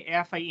value ni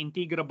f ay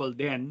integrable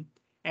din,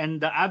 and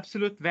the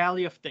absolute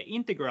value of the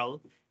integral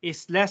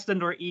is less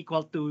than or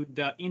equal to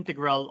the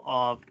integral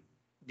of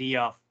the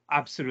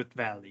absolute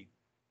value.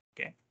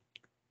 Okay.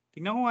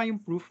 Tingnan ko nga yung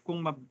proof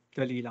kung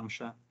madali lang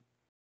siya.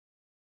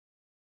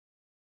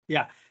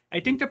 Yeah,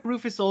 I think the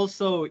proof is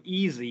also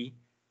easy.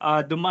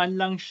 Dumaan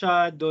lang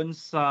siya doon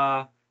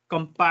sa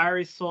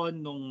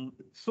comparison nung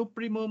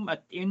supremum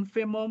at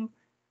infimum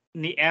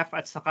ni f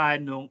at saka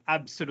nung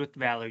absolute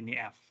value ni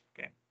f.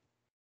 Okay.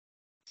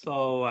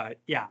 So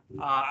yeah,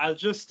 I'll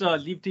just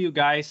leave to you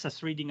guys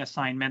as reading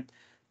assignment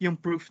yung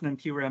proof ng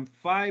theorem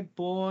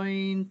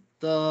 5.8.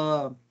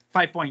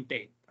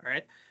 All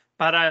right?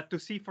 Para to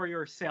see for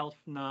yourself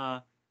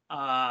na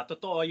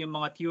totoo yung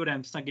mga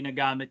theorems na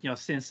ginagamit nyo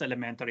since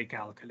elementary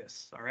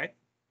calculus. All right?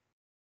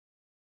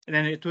 And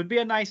then it would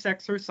be a nice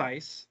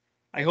exercise.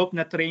 I hope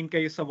na-train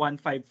kayo sa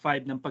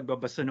 155 ng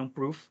pagbabasa ng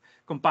proof,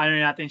 kung paano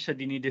natin siya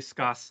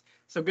dinidiscuss.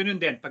 So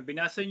ganun din, pag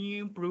binasa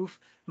niyo yung proof,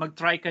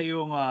 mag-try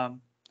kayong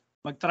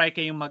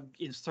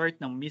mag-insert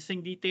ng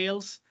missing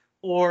details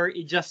or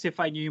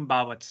i-justify niyo yung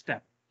bawat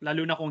step,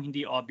 lalo na kung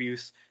hindi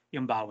obvious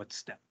yung bawat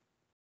step.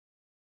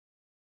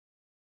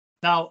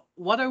 Now,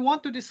 what I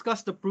want to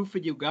discuss the proof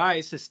with you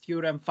guys is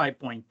Theorem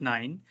 5.9.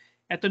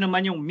 Ito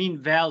naman yung mean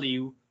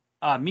value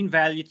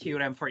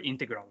theorem for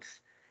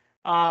integrals.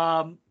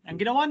 Ang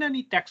ginawa na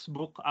ni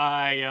textbook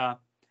ay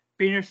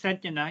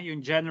pinresent niya na yung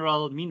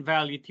general mean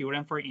value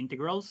theorem for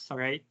integrals,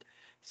 right?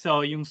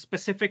 So yung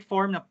specific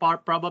form na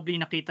probably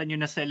nakita nyo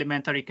na sa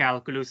elementary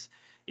calculus,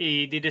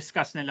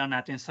 i-discuss na lang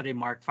natin sa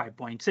remark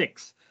 5.6.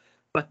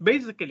 But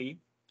basically,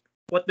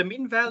 what the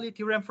mean value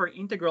theorem for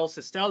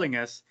integrals is telling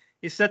us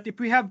is that if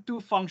we have two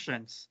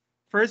functions,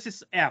 First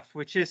is f,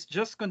 which is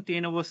just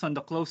continuous on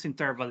the closed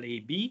interval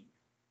AB.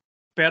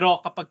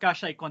 Pero kapag ka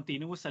siya ay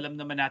continuous, alam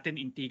naman natin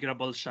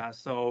integrable siya.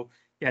 So,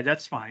 yeah,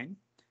 that's fine.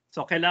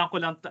 So,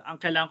 ang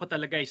kailangan ko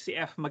talaga ay si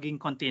f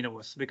maging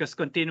continuous because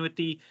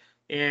continuity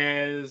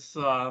is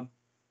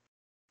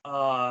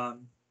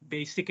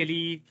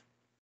basically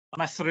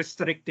mas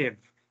restrictive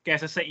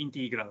kaysa sa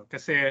integral.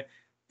 Kasi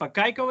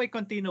pagka ikaw ay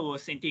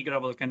continuous,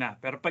 integrable ka na.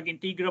 Pero pag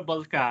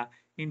integrable ka,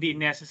 hindi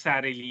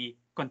necessarily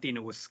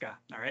continuous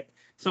ka. Alright?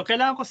 So,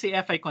 kailangan ko si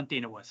f ay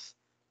continuous.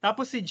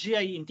 Tapos si g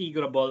ay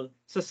integrable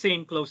sa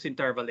same closed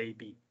interval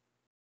AB.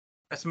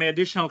 As may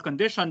additional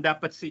condition,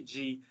 dapat si g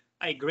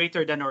ay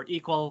greater than or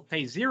equal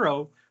kay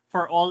 0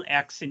 for all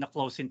x in a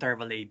closed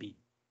interval AB.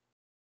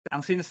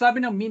 Ang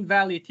sinasabi ng mean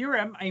value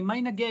theorem ay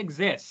may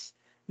nag-exist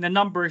na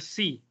number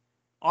c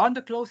on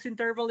the closed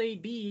interval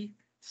AB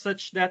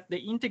such that the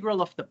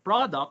integral of the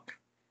product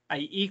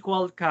ay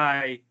equal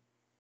kay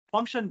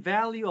function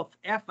value of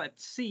f at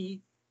c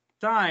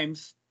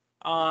times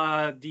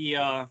the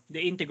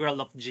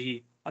integral of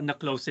g on the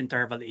closed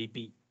interval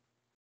AB.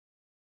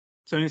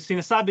 So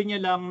sinasabi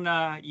niya lang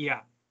na,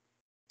 yeah,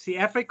 si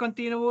f ay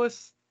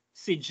continuous,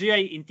 si g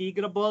ay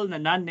integrable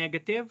na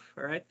non-negative,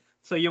 right?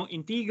 So yung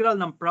integral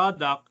ng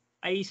product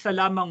ay isa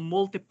lamang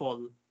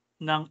multiple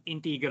ng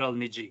integral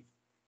ni g.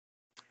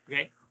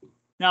 Okay?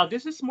 Now,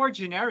 this is more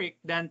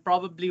generic than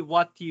probably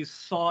what you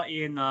saw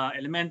in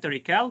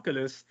elementary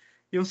calculus.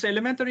 Yung sa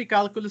elementary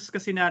calculus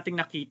kasi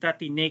nating nakita,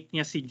 tinake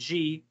niya si g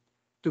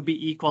to be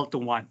equal to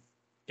 1.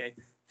 Okay?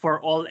 For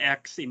all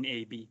x in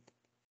AB.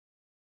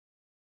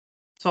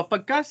 So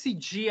pagka si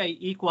g ay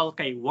equal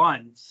kay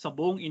 1 sa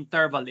buong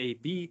interval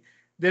AB,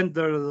 then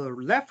the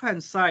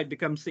left-hand side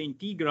becomes the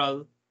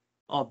integral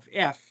of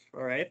f,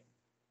 alright?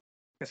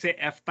 Kasi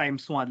f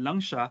times 1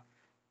 lang siya,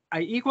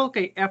 ay equal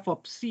kay f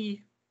of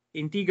c,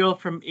 integral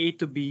from a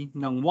to b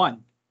ng 1,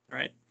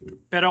 right?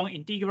 Pero ang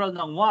integral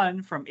ng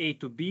 1 from a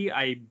to b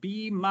ay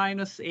b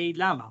minus a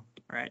lamang,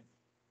 right?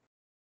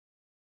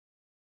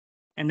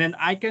 And then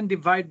I can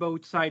divide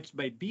both sides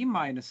by b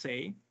minus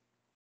a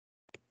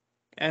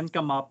and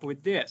come up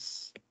with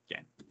this.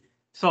 Okay.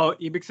 So,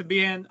 ibig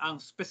sabihin,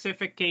 ang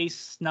specific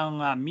case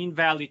ng mean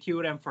value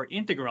theorem for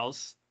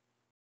integrals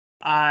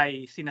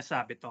ay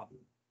sinasabi to.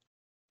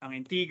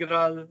 Ang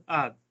integral,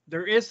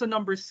 there is a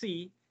number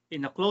c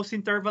in a closed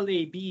interval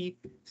AB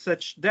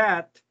such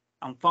that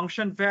ang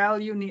function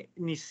value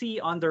ni c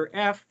under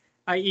f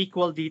ay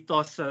equal dito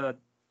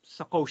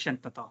sa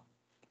quotient na to.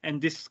 And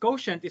this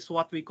quotient is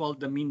what we call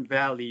the mean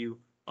value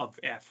of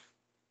f.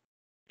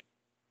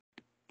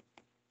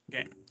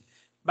 Okay.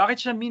 Bakit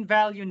siya mean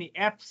value ni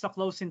f sa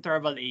closed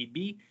interval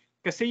AB?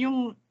 Kasi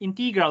yung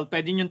integral,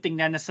 pwede nyo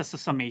tingnan na sa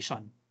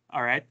summation.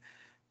 Alright?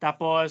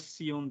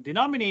 Tapos, yung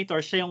denominator,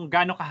 siya yung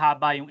gaano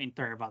kahaba yung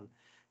interval.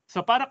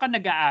 So, para ka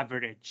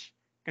nag-a-average.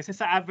 Kasi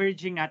sa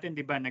averaging natin,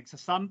 di ba,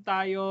 nagsasum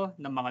tayo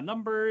ng mga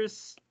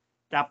numbers,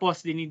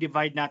 tapos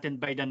dinidivide natin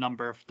by the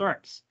number of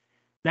terms.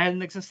 Dahil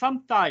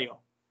nagsasum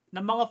tayo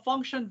ng mga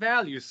function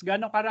values,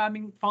 gaano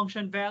karaming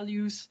function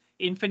values,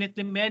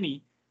 infinitely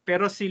many,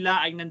 pero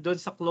sila ay nandun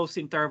sa closed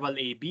interval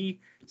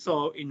AB.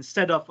 So,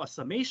 instead of a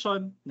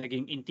summation,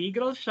 naging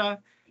integral siya.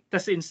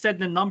 Tapos instead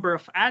ng number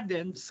of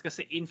addends,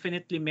 kasi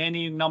infinitely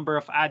many yung number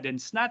of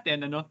addends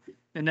natin, na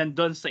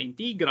nandun sa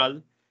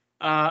integral,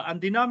 ang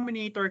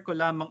denominator ko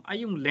lamang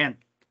ay yung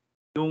length,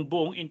 yung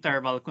buong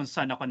interval kung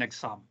saan ako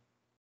nag-sum.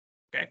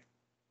 Okay?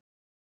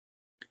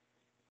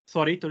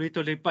 Sorry,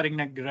 tuloy-tuloy pa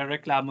rin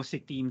nagre-reklamo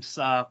si Teams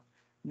na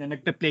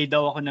nagpe-play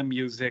daw ako ng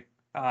music.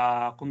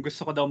 Kung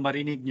gusto ko daw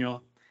marinig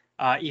nyo,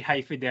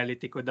 i-high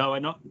fidelity ko daw,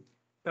 ano?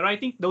 Pero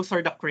I think those are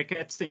the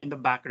crickets in the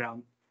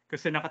background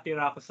kasi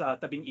nakatira ako sa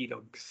tabing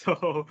ilog.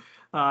 So,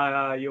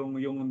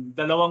 yung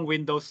dalawang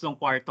windows ng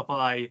kwarto ko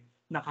ay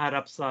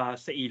nakaharap sa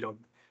ilog.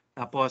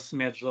 Tapos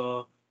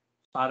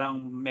parang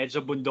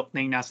medyo bundok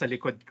na yung nasa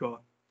likod ko.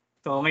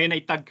 So, ngayon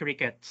ay tag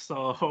cricket.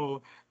 So,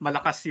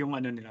 malakas yung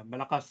nila,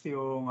 malakas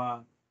yung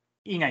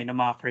ingay ng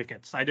mga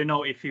crickets. I don't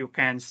know if you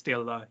can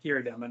still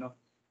hear them, ano?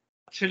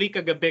 Actually,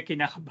 kagabi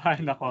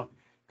kinakabahan ako.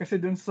 Kasi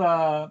dun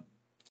sa,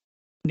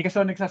 hindi kasi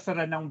ako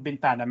nagsasara ng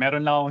bintana,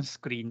 meron lang akong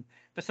screen.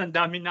 Tapos ang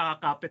dami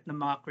nakakapit ng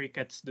mga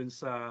crickets dun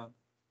sa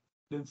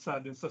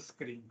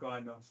screen ko,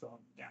 ano. So,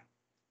 yeah.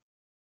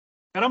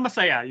 Pero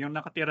masaya, yung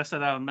nakatira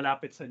sa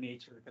malapit sa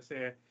nature.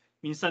 Kasi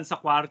minsan sa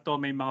kwarto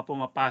may mga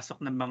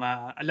pumapasok ng mga,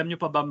 alam nyo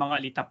pa ba mga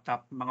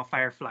litap-tap, mga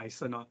fireflies,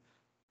 ano?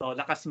 So,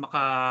 lakas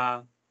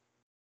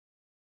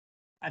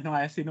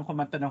sinong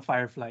kumanta ng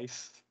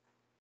fireflies?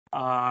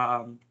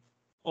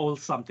 All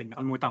something,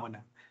 nakalimutan ko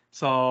na.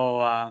 So,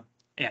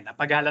 ayan,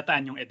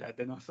 napaghalataan yung edad,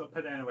 ano? So,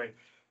 but anyway.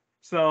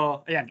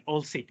 So, ayan,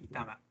 Old City,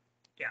 tama.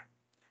 Yeah.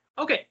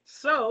 Okay,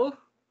 so,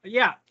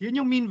 yeah, yun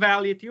yung mean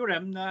value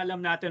theorem na alam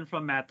natin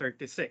from Math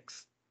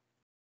 36.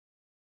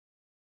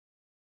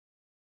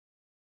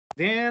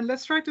 Then,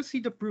 let's try to see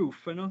the proof,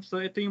 ano?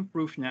 So, ito yung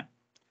proof niya.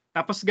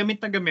 Tapos,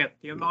 gamit na gamit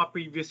yung mga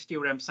previous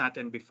theorems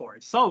natin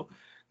before. So,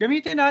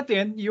 gamitin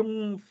natin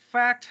yung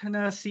fact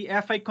na si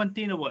f ay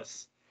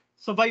continuous.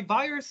 So by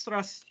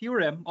Weierstrass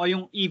theorem o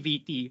yung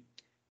EVT,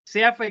 Si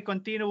F ay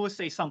continuous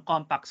sa isang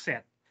compact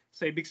set.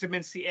 So, ibig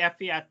sabihin si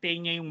F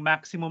i-attain niya yung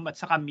maximum at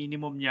saka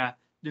minimum niya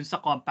dun sa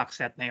compact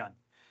set na yon.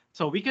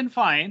 So, we can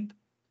find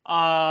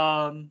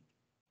a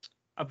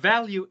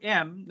value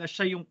M na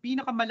siya yung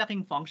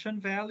pinakamalaking function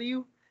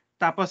value,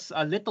 tapos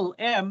a little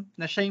m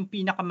na siya yung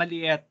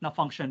pinakamaliit na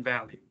function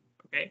value.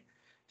 Okay?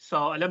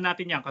 So, alam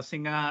natin yan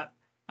kasi nga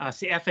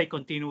si F ay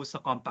continuous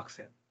sa compact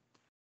set.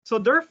 So,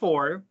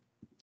 therefore,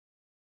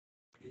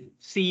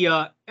 si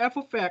f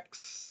of x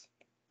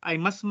ay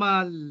mas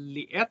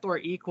maliit or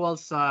equal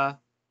sa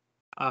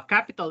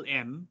capital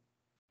M,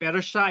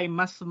 pero siya ay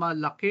mas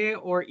malaki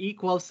or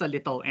equal sa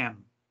little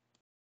m.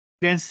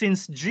 Then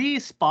since G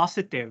is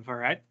positive,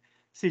 all right,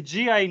 si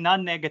G ay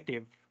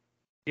non-negative.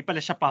 Di pala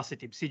siya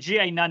positive. Si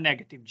G ay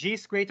non-negative. G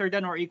is greater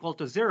than or equal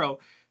to 0.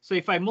 So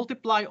if I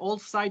multiply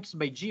all sides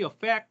by G of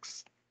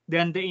x,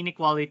 then the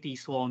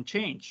inequalities won't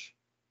change.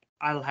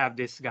 I'll have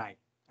this guy.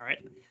 All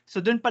right. So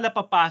dun pala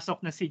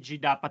papasok na si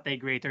G dapat ay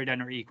greater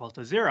than or equal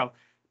to 0.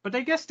 But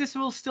I guess this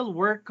will still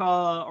work,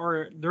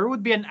 or there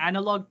would be an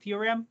analog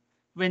theorem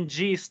when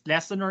G is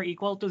less than or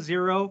equal to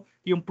 0.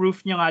 Yung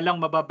proof niya nga lang,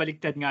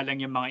 mababaligtad nga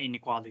lang yung mga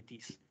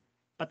inequalities.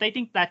 But I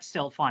think that's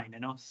still fine, you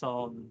know?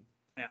 So,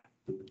 yeah.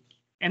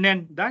 And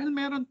then, dahil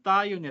meron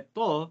tayo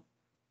nito,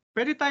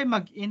 pwede tayo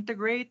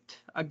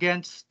mag-integrate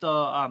against,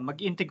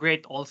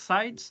 mag-integrate all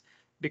sides.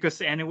 Because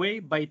anyway,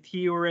 by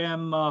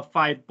theorem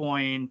by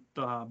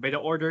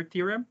the order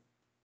theorem,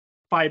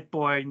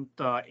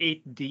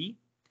 5.8d,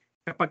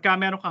 kapag ka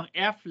meron kang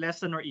f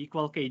less than or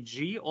equal kay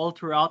g all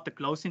throughout the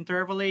closed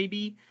interval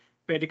AB,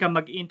 pwede kang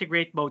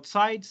mag-integrate both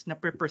sides na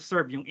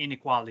pre-preserve yung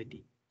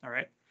inequality.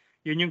 Alright?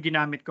 Yun yung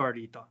ginamit ko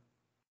rito.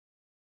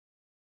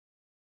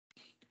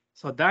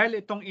 So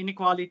dahil itong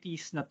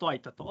inequalities na to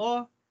ay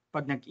totoo,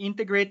 pag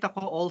nag-integrate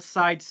ako all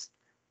sides,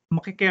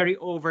 makikarry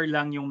over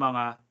lang yung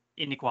mga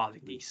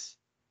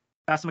inequalities.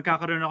 Tapos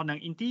magkakaroon ako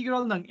ng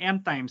integral ng m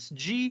times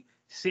g.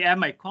 Si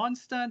m ay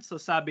constant, so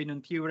sabi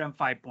ng theorem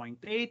 5.8,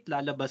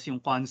 lalabas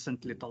yung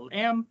constant little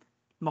m,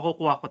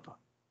 makukuha ko to.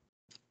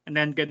 And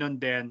then ganun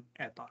din,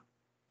 eto.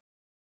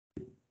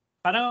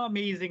 Parang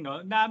amazing,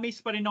 no?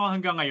 Na-amaze pa rin ako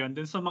hanggang ngayon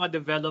dun sa mga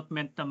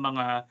development ng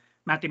mga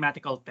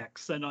mathematical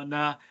texts, ano,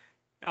 na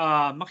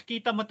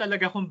makikita mo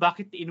talaga kung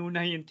bakit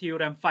inuna yung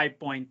theorem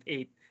 5.8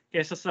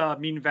 kaysa sa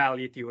mean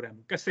value theorem.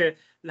 Kasi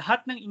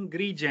lahat ng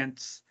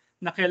ingredients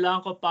na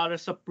kailangan ko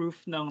para sa proof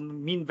ng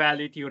mean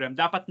value theorem,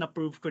 dapat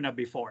na-prove ko na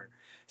before.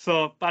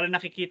 So, para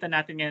nakikita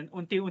natin ngayon,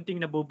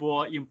 unti-unting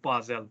nabubuo yung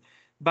puzzle.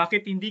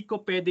 Bakit hindi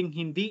ko pwedeng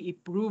hindi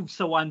i-prove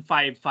sa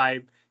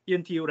 155 yung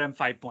theorem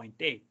 5.8?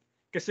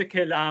 Kasi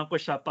kailangan ko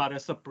siya para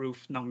sa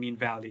proof ng mean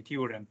value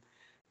theorem.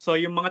 So,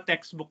 yung mga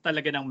textbook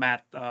talaga ng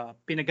math,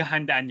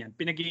 pinaghahandaan yan,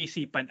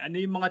 pinag-iisipan.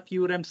 Ano yung mga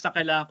theorems na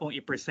kailangan kong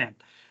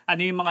i-present? Ano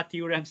yung mga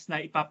theorems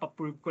na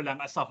ipapaprove ko lang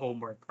as a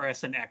homework or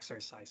as an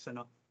exercise?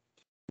 Ano?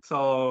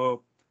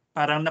 So,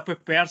 parang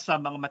na-prepare sa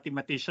mga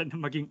mathematician na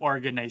maging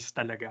organized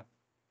talaga.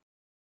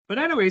 But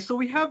anyway, so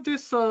we have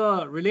this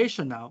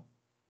relation now.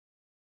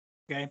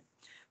 Okay?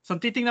 So,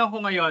 titingnan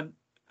ko ngayon,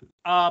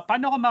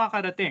 paano ko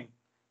makakarating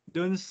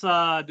dun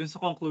sa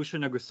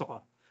conclusion na gusto ko?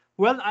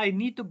 Well, I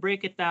need to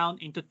break it down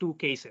into two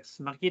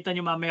cases. Makikita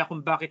nyo mamaya kung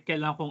bakit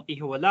kailangan kong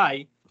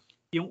ihiwalay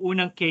yung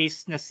unang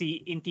case na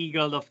si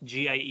integral of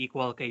gi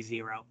equal kay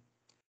 0.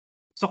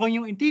 So, kung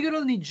yung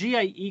integral ni gi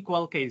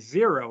equal kay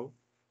 0,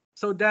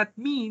 so that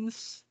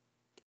means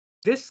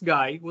this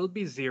guy will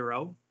be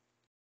 0.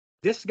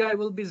 This guy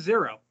will be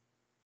 0.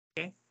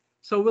 Okay?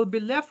 So we'll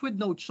be left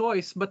with no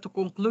choice but to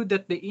conclude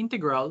that the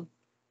integral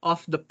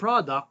of the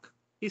product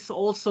is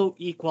also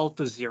equal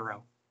to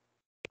 0.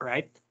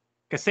 Right?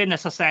 Kasi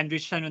nasa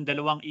sandwich siya ng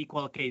dalawang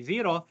equal kay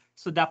 0,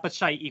 so dapat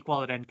siya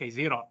equal rin kay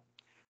 0.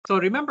 So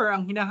remember,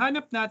 ang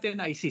hinahanap natin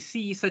ay si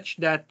c such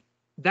that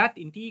that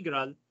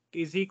integral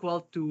is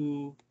equal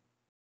to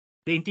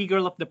the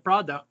integral of the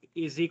product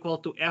is equal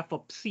to f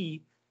of c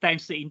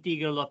times the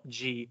integral of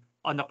g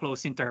on a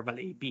closed interval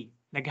AB.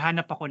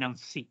 Naghanap ako ng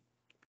c.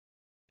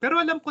 Pero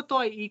alam ko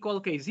to ay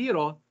equal kay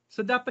 0, so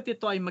dapat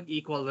ito ay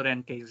mag-equal rin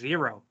kay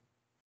 0.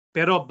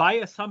 Pero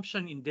by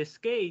assumption in this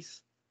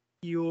case,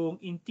 yung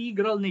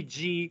integral ni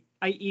g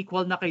ay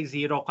equal na kay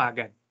 0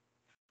 kagad.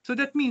 So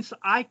that means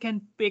I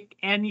can pick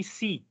any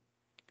c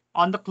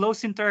on the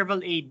closed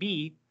interval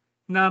AB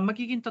na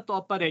magiging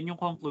totoo pa rin yung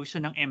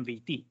conclusion ng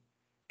MVT.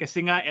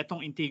 Kasi nga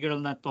itong integral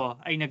na to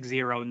ay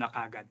nag-0 na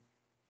kagad.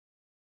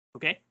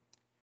 Okay?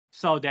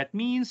 So that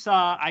means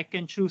I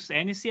can choose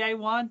any c I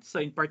want. So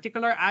in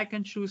particular, I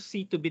can choose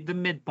c to be the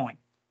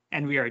midpoint.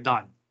 And we are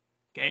done.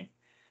 Okay?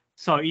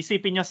 So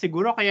isipin niyo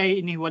siguro kaya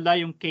iniwala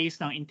yung case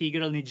ng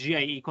integral ni g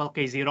ay equal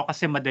kay 0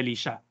 kasi madali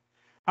siya.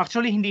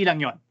 Actually, hindi lang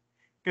yon.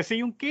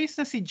 Kasi yung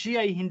case na si g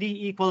ay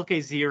hindi equal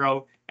kay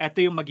 0, ito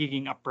yung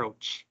magiging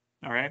approach.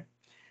 Alright?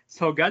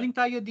 So galing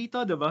tayo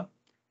dito, diba?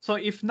 So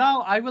if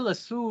now I will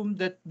assume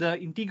that the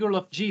integral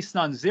of g is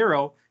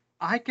non-zero,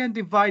 I can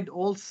divide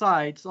all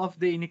sides of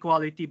the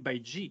inequality by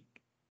g,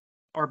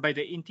 or by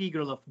the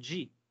integral of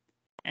g,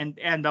 and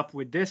end up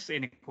with this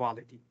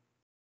inequality.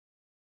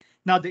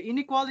 Now, the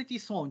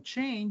inequalities won't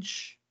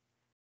change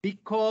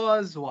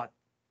Because what?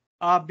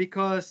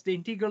 Because the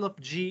integral of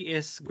g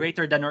is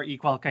greater than or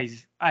equal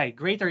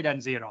greater than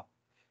 0.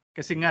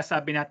 Kasi nga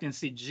sabi natin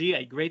si g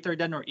ay greater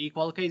than or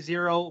equal kay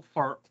 0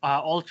 for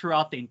all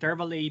throughout the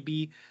interval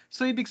AB.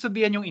 So ibig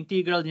sabihin yung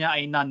integral niya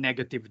ay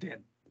non-negative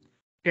din.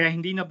 Kaya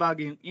hindi na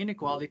bago yung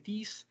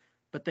inequalities,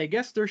 but I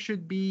guess there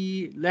should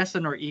be less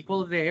than or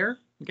equal there.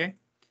 Okay?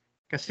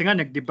 Kasi nga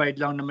nag-divide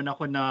lang naman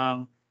ako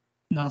ng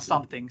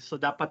something. So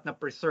dapat na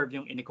preserve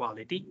yung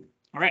inequality.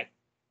 Alright.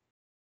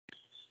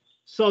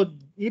 So,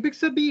 ibig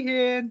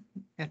sabihin,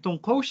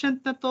 itong quotient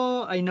na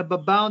to ay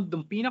nababound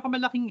ng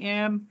pinakamalaking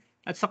m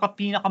at saka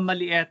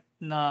pinakamaliit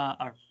na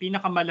or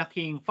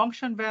pinakamalaking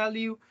function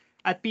value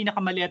at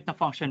pinakamaliit na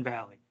function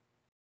value.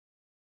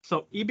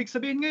 So, ibig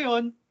sabihin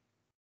ngayon,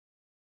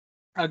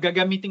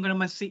 gagamitin ko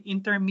naman si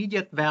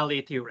intermediate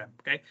value theorem.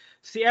 Okay?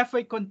 Si f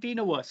ay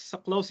continuous sa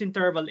closed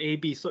interval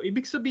AB. So,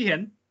 ibig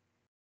sabihin,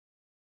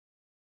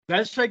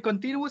 dahil siya ay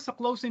continuous sa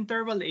closed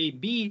interval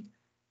AB,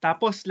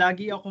 tapos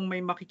lagi akong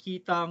may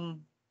makikitang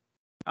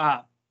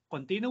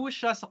continuous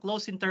siya sa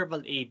closed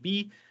interval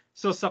AB.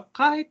 So sa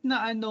kahit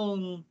na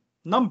anong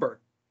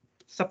number,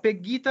 sa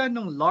pagitan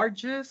ng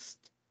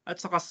largest at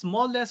saka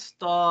smallest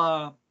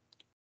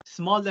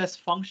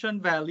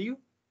function value,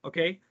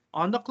 okay,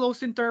 on the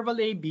closed interval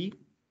AB,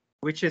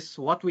 which is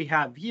what we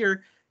have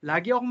here,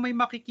 lagi akong may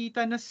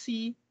makikita na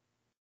C,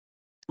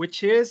 which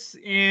is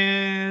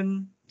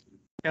in,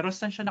 pero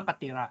saan siya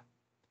nakatira?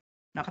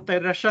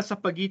 Nakatira siya sa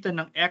pagitan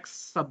ng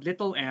x sub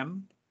little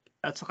m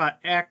at saka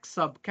x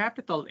sub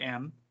capital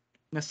M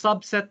na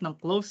subset ng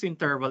closed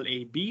interval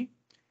AB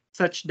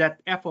such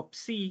that f of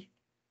C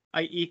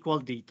ay equal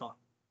dito.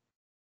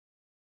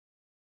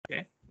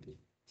 Okay?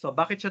 So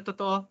bakit siya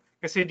totoo?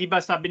 Kasi di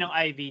ba sabi ng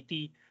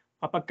IVT,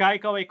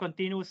 kapag ikaw ay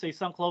continuous sa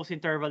isang closed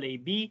interval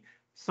AB,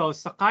 so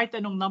sa kahit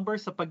anong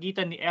number sa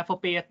pagitan ni f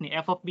of A at ni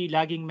f of B,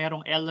 laging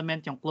merong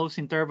element yung closed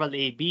interval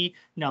AB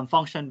na ang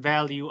function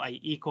value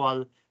ay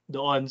equal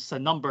doon sa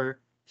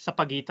number sa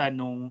pagitan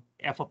ng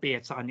f of A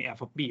at saka ni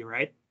f of B,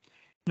 right?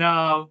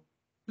 Now,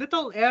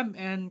 little m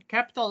and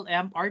capital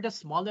M are the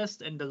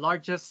smallest and the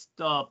largest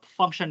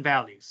function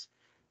values.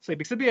 So,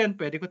 ibig sabihin,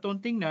 pwede ko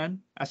itong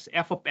tingnan as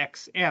f of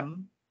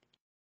xm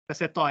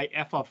kasi ito ay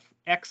f of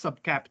x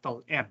sub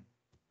capital M.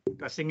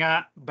 Kasi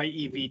nga, by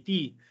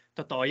EVT,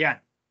 totoo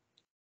yan.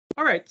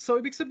 Alright, so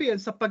ibig sabihin,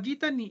 sa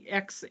pagitan ni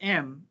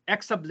xm,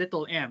 x sub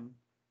little m,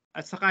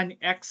 at saka ni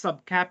x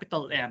sub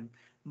capital M,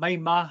 may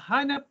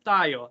mahanap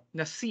tayo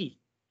na C,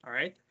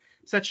 alright?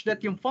 Such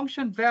that yung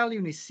function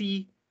value ni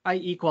C ay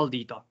equal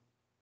dito,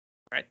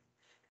 right?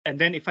 And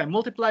then if I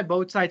multiply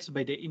both sides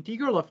by the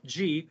integral of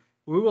g,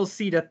 we will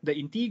see that the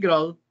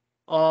integral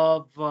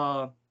of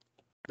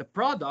the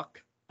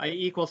product ay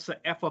equals to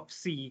f of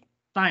C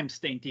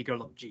times the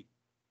integral of g,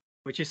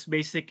 which is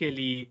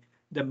basically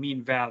the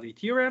mean value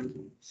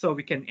theorem. So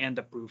we can end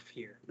the proof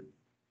here.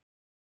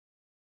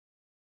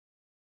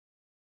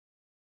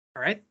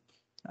 All right.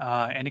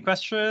 Any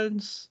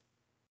questions?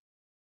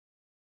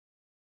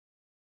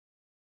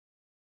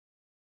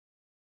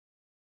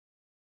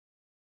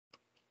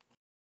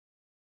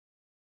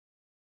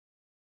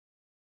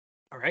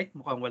 All right,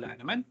 mukhang wala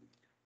naman.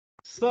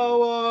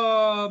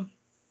 So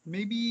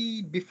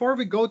maybe before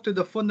we go to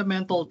the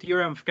Fundamental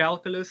Theorem of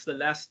Calculus, the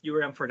last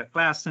theorem for the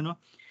class, ano?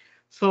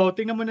 So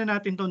tingnan muna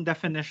natin tong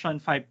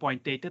definition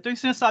 5.8. Ito yung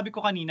sinasabi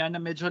ko kanina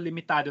na medyo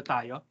limitado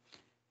tayo.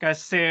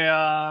 Kasi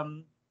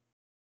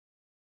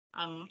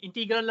ang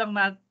integral lang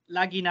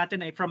lagi natin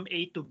ay from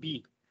A to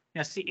B.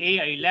 Na si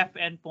A ay left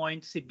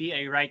endpoint, si B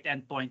ay right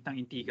endpoint ng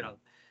integral.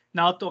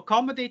 Now, to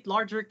accommodate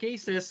larger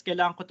cases,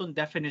 kailangan ko itong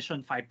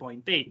definition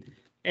 5.8.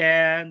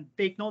 And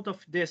take note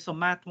of this, so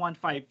Math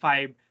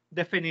 155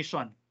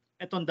 definition.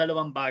 Itong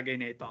dalawang bagay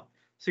na ito.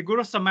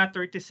 Siguro sa Math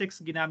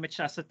 36, ginamit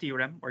siya sa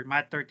theorem, or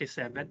Math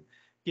 37,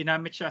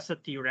 ginamit siya sa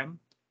theorem.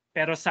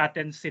 Pero sa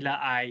atin sila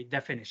ay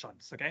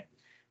definitions, okay?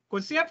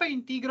 Kung siya ay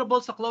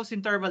integrable sa closed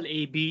interval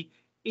AB,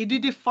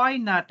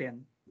 i-define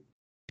natin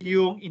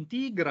yung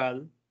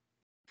integral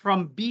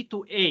from B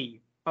to A,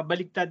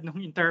 pabaligtad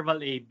ng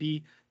interval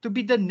AB, to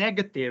be the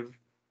negative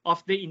of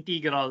the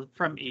integral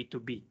from A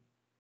to B.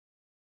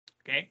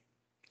 Okay?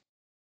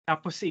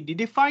 Tapos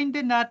i-define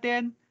din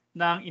natin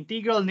ng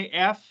integral ni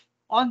F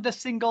on the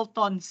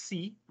singleton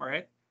C,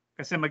 alright?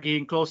 Kasi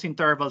magiging closed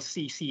interval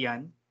C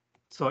yan.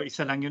 So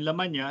isa lang yung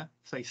laman niya,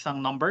 sa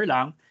isang number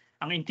lang.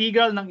 Ang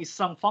integral ng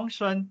isang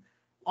function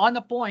on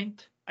a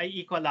point ay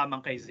equal lamang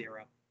kay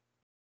 0.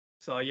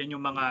 So, yan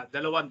yung mga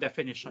dalawang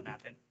definition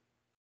natin.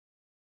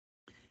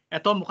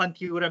 Ito, mukhang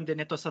theorem din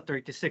ito sa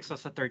 36 o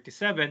sa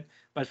 37.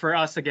 But for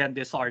us, again,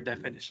 these are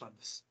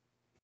definitions.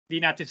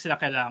 Hindi natin sila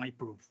kailangang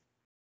i-prove.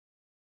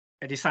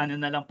 E di sana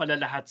na lang pala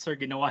lahat, sir,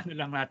 ginawa na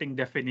lang nating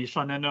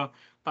definition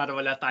para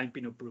wala tayong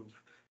pinuprove.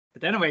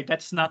 But anyway,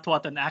 that's not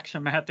what an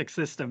axiomatic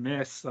system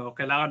is. So,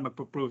 kailangan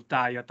magpo-prove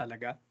tayo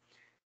talaga.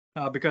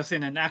 Because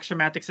in an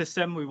axiomatic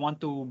system, we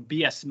want to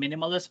be as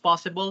minimal as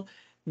possible.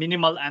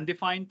 Minimal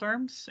undefined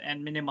terms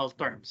and minimal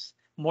terms,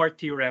 more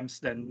theorems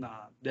than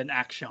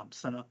axioms.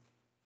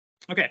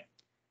 Okay,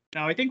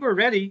 Now I think we're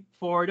ready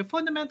for the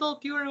Fundamental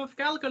Theorem of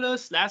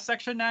Calculus. Last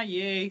section na,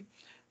 yay!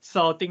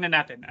 So tingnan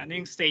natin, ano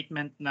yung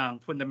statement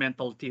ng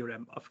Fundamental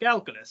Theorem of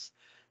Calculus?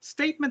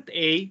 Statement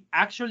A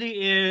actually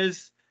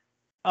is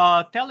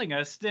telling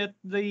us that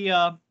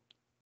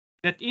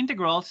that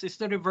integrals is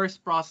the reverse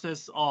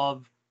process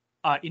of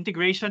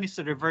integration is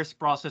the reverse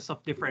process of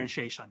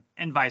differentiation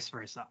and vice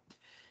versa.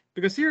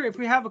 Because here, if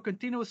we have a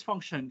continuous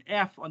function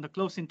f on the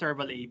closed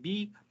interval ab,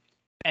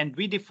 and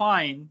we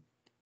define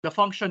the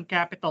function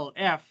capital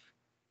F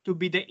to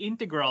be the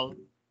integral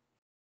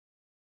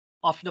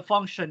of the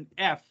function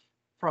f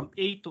from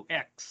a to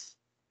x,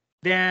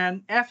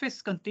 then f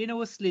is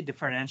continuously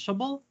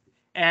differentiable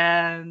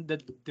and the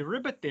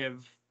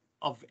derivative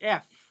of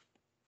f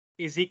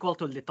is equal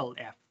to little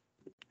f.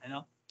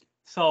 Ano?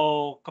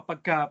 So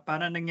kapag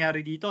parang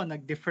nangyari dito,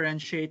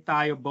 nag-differentiate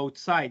tayo both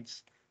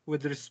sides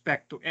with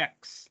respect to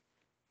x.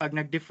 Pag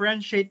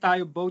nag-differentiate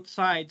tayo both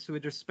sides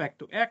with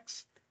respect to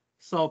x,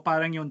 so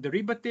parang yung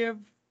derivative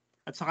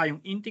at saka yung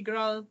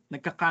integral,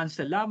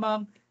 nagka-cancel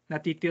lamang,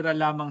 natitira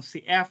lamang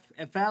si f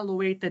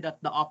evaluated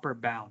at the upper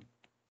bound.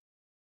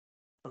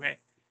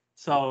 Okay?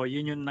 So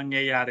yun yung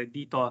nangyayari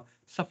dito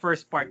sa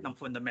first part ng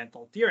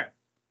fundamental theorem.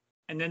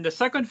 And then the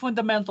second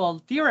fundamental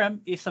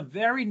theorem is a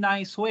very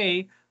nice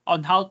way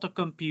on how to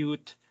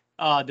compute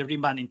the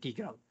Riemann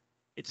integral.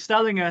 It's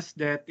telling us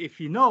that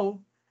if you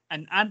know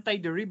an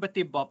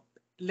antiderivative of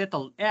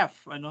little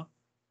f, ano,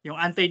 yung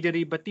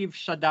antiderivative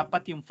siya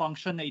dapat yung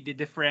function na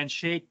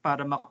i-differentiate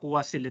para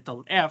makuha si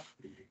little f,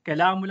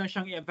 kailangan mo lang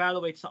siyang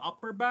i-evaluate sa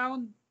upper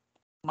bound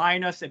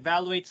minus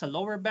evaluate sa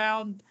lower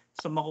bound,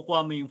 so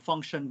makukuha mo yung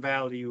function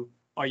value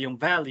or yung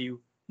value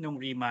ng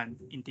Riemann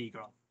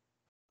integral.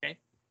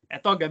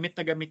 Ito, gamit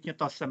na gamit nyo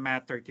to sa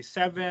Math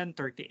 37,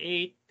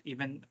 38,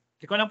 even,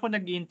 hindi ko lang po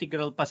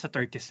nag-integral pa sa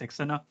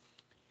 36, ano?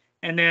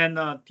 And then,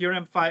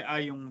 Theorem 5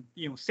 ay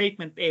yung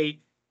statement A,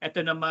 ito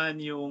naman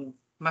yung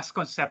mas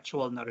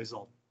conceptual na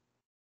result.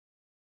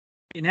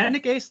 In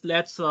any case,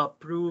 let's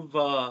prove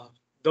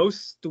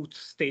those two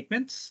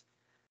statements.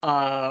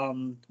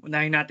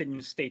 Unahin natin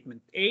yung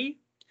statement A.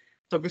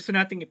 So, gusto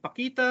nating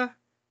ipakita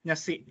na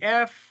si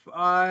F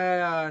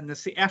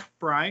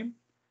prime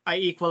ay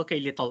equal kay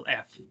little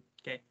f.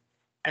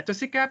 Ito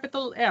si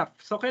capital F.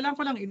 So, kailangan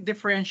ko lang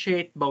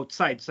i-differentiate both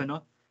sides,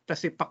 ano?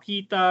 Tapos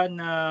ipakita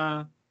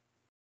na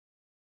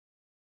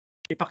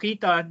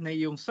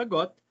yung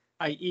sagot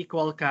ay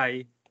equal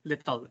kay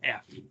little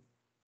f.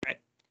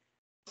 Right?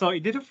 So,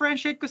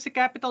 i-differentiate ko si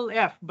capital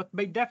F, but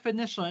by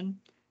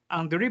definition,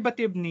 ang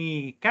derivative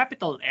ni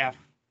capital F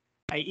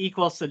ay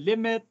equal sa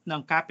limit ng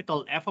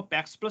capital F of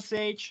x plus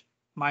h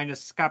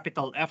minus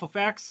capital F of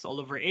x all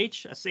over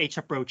h as h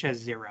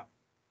approaches 0.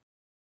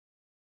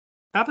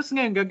 Tapos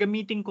ngayon,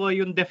 gagamitin ko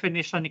yung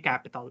definition ni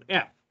capital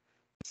F.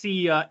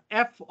 Si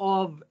f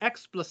of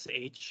x plus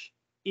h,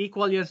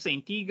 equal yan sa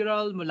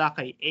integral mula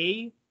kay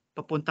a,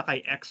 papunta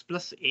kay x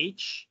plus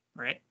h.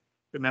 Right?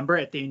 Remember,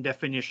 ito yung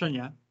definition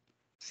niya.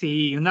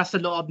 Yung nasa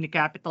loob ni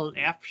capital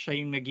F, siya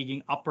yung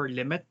nagiging upper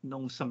limit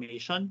ng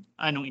summation,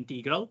 nung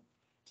integral.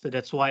 So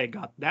that's why I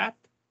got that,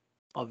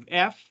 of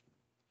f,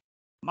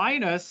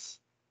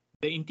 minus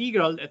the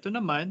integral, ito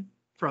naman,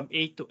 from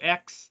a to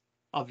x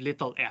of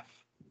little f.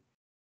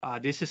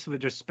 This is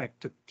with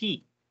respect to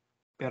t.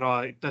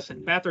 Pero it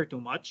doesn't matter too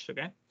much,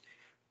 okay?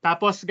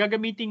 Tapos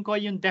gagamitin ko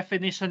yung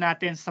definition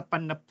natin sa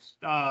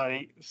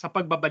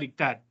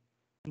pagbabaligtad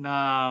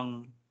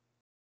ng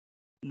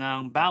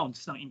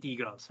bounds ng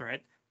integrals,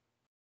 right?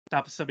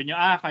 Tapos sabi niyo,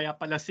 kaya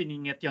pala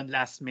siningit yon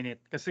last minute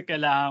kasi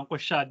kailangan ko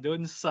siya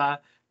dun sa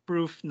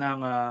proof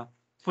ng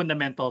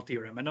fundamental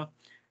theorem, ano?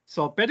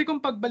 So, pwede kong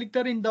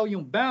pagbaligtarin daw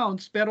yung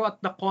bounds pero at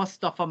the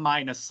cost of a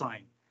minus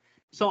sign.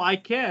 So, I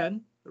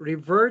can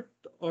revert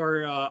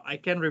or I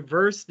can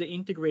reverse the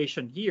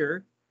integration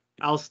here.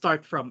 I'll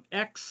start from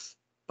x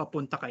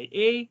papunta kay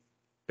a,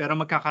 pero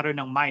magkakaroon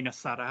ng minus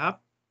sa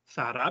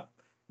harap.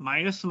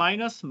 Minus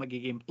minus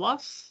magiging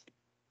plus,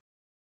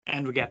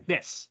 and we get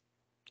this.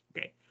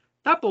 Okay.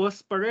 Tapos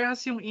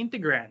parehas yung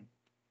integrand.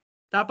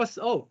 Tapos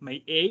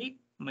may a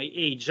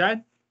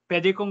dyan.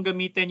 Pwede kong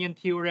gamitin yung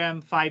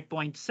theorem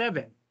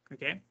 5.7.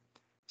 Okay.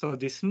 So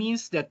this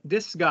means that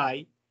this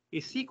guy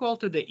is equal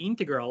to the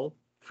integral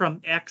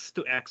from x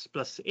to x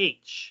plus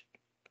h.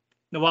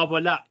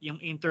 Nawawala yung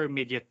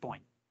intermediate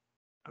point.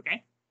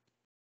 Okay?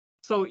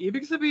 So,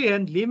 ibig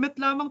sabihin, limit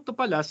lamang to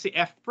pala si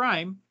f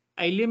prime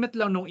ay limit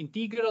lang ng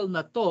integral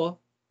na to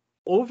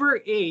over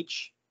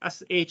h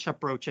as h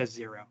approaches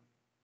 0.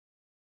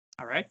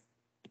 Alright?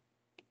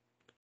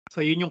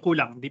 So, yun yung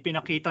kulang. Di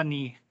pinakita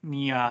ni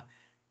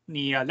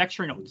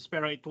lecture notes.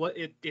 Pero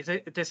it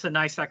is a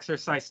nice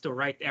exercise to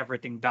write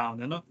everything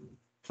down. Ano?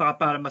 Saka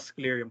para mas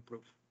clear yung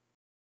proof.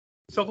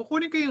 So,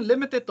 kukunin ko yung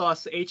limit ito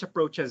as h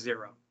approaches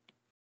 0.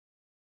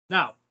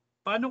 Now,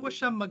 paano ko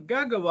siya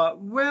magagawa?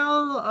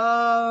 Well,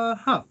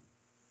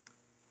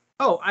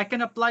 I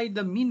can apply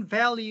the mean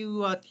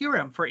value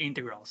theorem for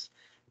integrals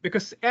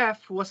because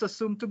f was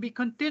assumed to be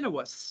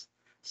continuous.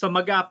 So,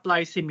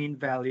 mag-apply si mean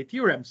value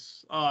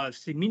theorems.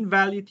 Si mean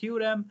value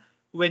theorem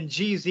when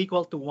g is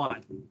equal to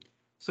 1.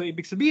 So,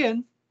 ibig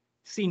sabihin,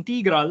 si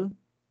integral,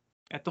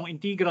 itong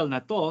integral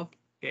na to,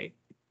 okay,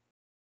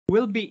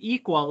 will be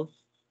equal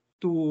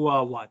to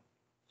what?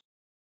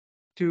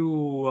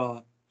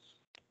 To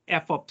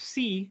f of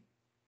c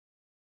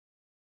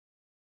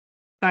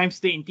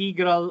times the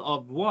integral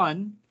of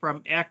 1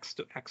 from x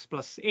to x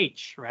plus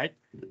h, right?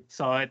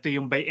 So, ito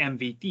yung by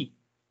MVT.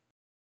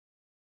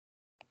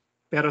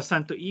 Pero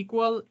saan to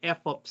equal?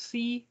 F of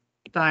c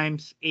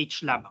times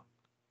h lamang.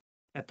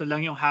 Ito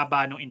lang yung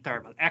haba ng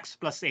interval, x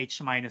plus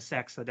h minus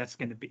x, so that's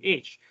going to be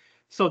h.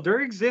 So there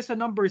exists a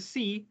number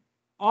c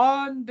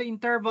on the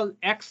interval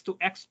x to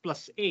x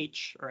plus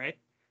h, right?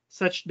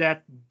 Such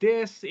that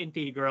this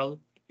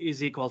integral is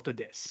equal to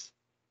this.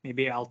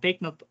 Maybe I'll take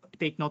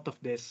note of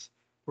this,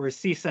 where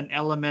c is an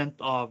element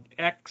of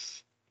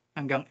x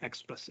hanggang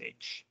x plus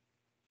h.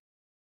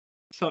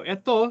 So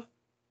itong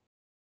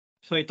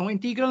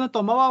integral na to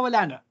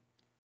mawawala na.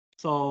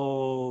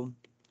 So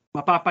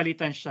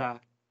mapapalitan siya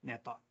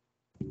neto.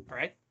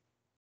 Alright?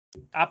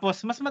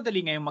 Tapos, mas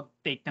madali ngayon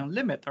mag-take ng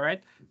limit,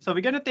 alright? So,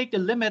 we're gonna take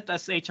the limit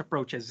as h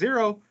approaches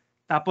 0.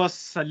 Tapos,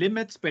 sa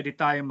limits, pwede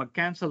tayong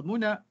mag-cancel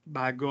muna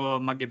bago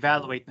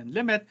mag-evaluate ng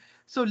limit.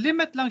 So,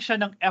 limit lang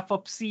siya ng f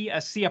of c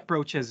as c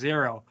approaches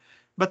 0.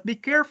 But be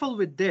careful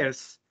with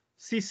this.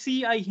 Si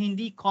c ay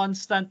hindi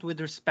constant with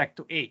respect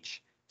to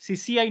h. Si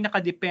c ay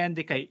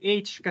nakadepende kay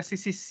h kasi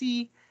si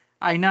c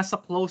ay nasa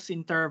closed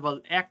interval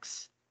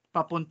x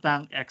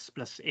papuntang x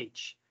plus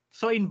h.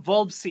 So,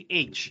 involves si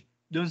h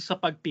dun sa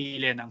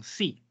pagpili ng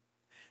c.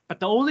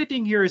 But the only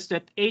thing here is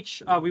that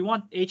we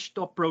want h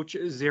to approach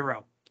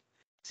 0.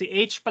 Si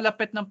h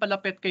palapit ng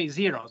palapit kay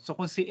 0. So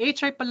kung si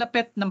h ay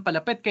palapit ng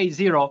palapit kay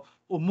 0,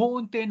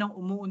 umuunti ng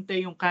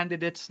umuunti yung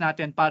candidates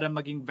natin para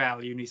maging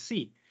value ni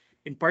c.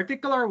 In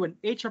particular, when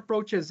h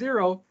approaches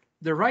 0,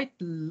 the right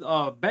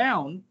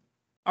bound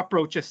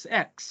approaches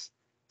x.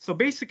 So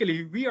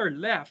basically, we are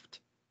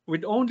left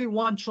with only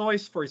one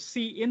choice for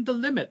c in the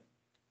limit.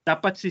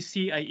 Dapat si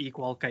c ay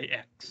equal kay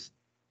x.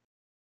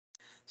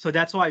 So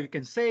that's why we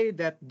can say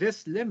that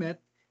this limit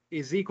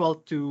is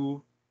equal to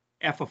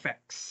f of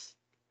x.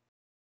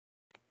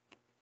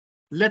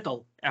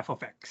 Little f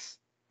of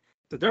x.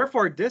 So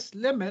therefore, this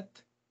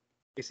limit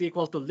is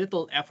equal to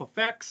little f of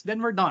x.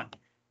 Then we're done.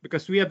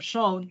 Because we have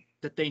shown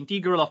that the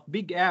integral of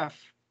big F,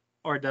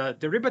 or the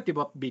derivative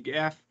of big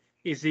F,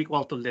 is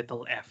equal to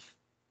little f.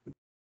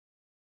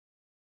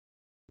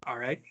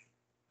 All right.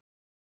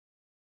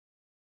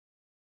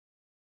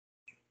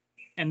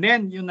 And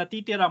then, yung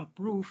natitirang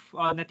proof,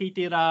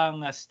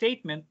 natitirang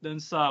statement dun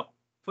sa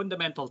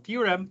fundamental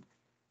theorem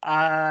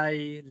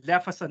ay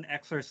left as an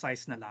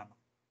exercise na lamang.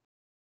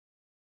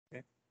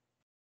 Okay?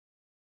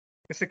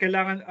 Kasi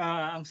kailangan,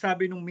 ang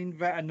sabi ng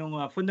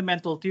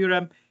fundamental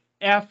theorem,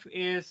 f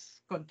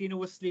is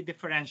continuously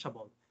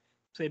differentiable.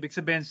 So, ibig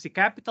sabihin, si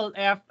capital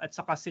F at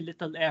saka si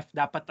little f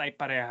dapat ay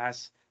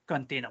parehas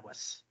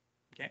continuous.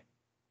 Okay?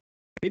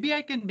 Maybe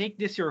I can make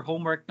this your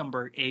homework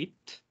number 8.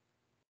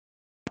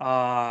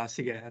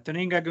 Sige, ito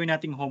na yung gagawin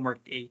nating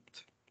homework 8.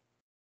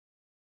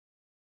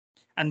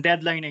 Ang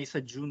deadline ay sa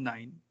June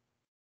 9.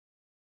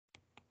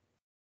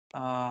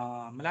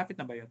 Malapit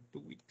na ba yun?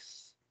 2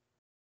 weeks.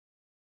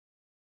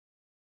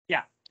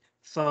 Yeah.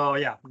 So,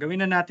 yeah.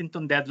 Gawin na natin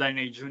tong deadline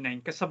ay June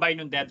 9. Kasabay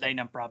nung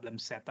deadline ng problem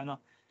set. Ano?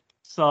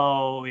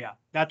 So, yeah.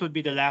 That would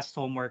be the last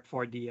homework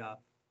for the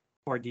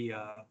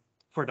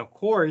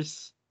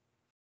course.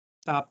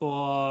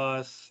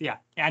 Tapos,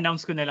 yeah.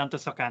 I-announce ko na lang to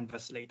sa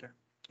Canvas later.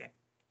 Okay.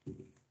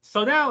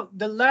 So now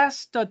the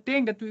last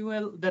thing that we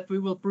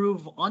will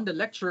prove on the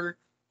lecture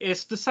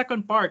is the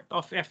second part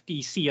of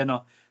FTC.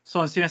 Ano?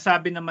 So ang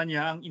sinasabi naman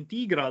niya, ang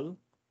integral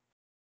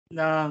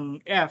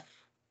ng f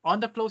on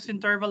the closed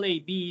interval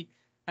AB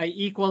ay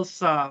equals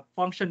sa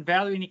function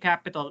value ni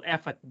capital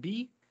F at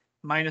B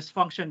minus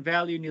function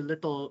value ni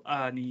little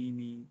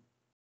ni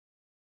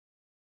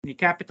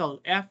capital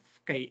F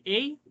kay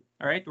A.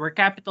 All right, where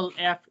capital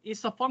F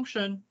is a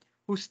function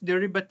whose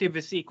derivative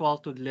is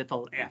equal to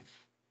little f.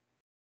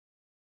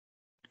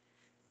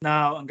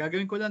 Now, ang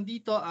gagawin ko lang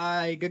dito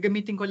ay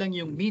gagamitin ko lang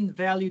yung mean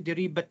value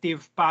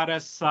derivative para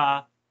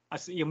sa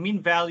yung mean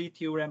value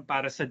theorem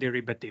para sa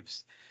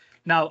derivatives.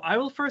 Now, I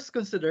will first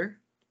consider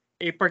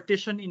a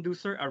partition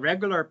inducer, a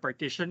regular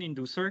partition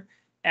inducer,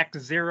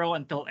 x0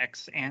 until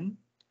xn.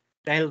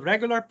 Dahil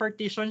regular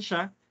partition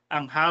siya,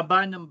 ang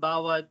haba ng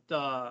bawat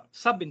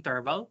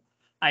subinterval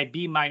ay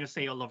b minus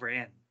a all over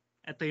n.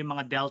 Ito yung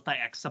mga delta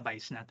x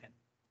sabays natin.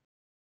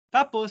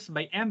 Tapos,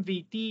 by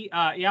MVT,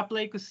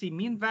 i-apply ko si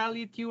mean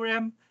value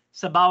theorem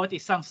sa bawat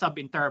isang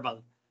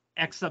subinterval,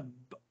 x sub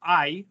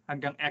I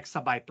hanggang x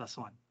sub I plus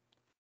 1.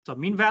 So,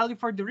 mean value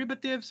for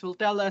derivatives will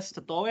tell us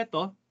totoo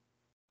ito.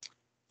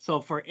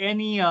 So, there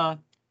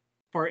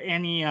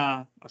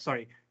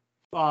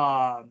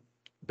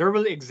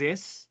will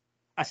exist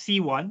a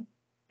C1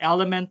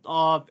 element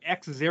of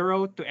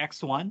x0 to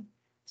x1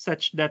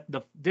 such that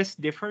this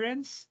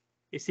difference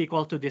is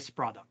equal to this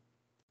product.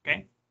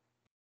 Okay?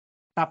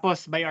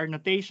 Tapos, by our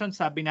notation,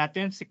 sabi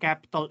natin si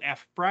capital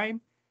F prime,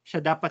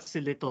 siya dapat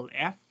si little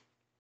f.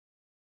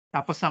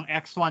 Tapos, ang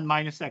x1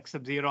 minus x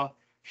sub 0,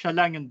 siya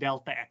lang yung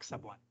delta x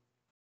sub 1.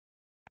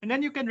 And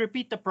then you can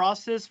repeat the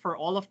process for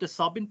all of the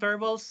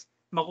subintervals.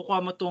 Makukuha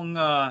mo tong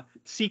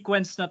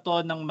sequence na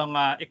to ng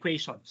mga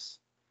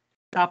equations.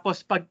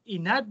 Tapos pag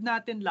inad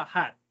natin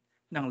lahat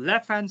ng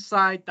left-hand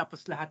side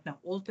tapos lahat ng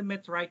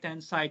ultimate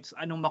right-hand sides,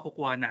 anong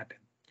makukuha natin?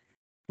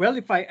 Well,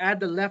 if I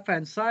add the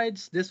left-hand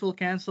sides, this will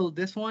cancel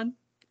this one.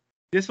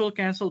 This will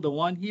cancel the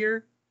one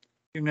here.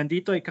 Yung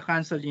nandito ay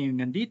kakancel yung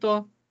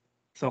nandito.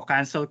 So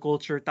cancel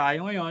culture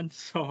tayo ngayon.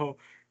 So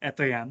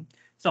eto yan.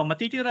 So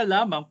matitira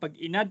lamang pag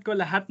inad ko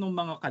lahat ng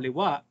mga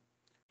kaliwa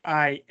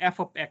ay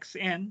f of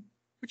xn,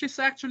 which is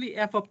actually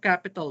f of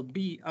capital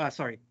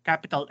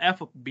capital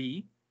F of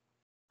b.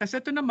 Kasi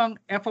ito namang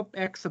f of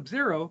x sub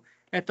 0,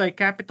 ito ay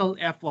capital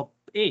F of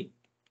a.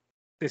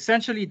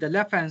 Essentially, the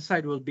left-hand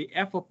side will be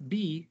f of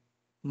b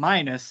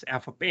minus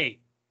f of a.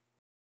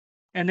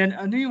 And then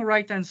ano yung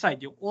right-hand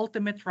side? Yung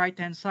ultimate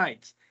right-hand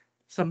sides.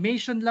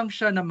 Summation lang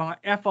siya ng mga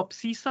f of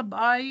c sub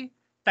I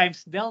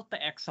times delta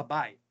x sub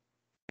I.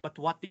 But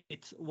what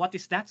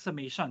is that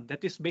summation?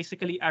 That is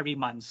basically a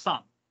Riemann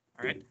sum.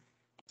 All right?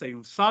 So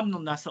yung sum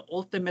nung nasa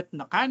ultimate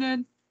na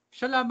kanan,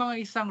 siya lamang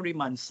ang isang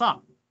Riemann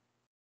sum.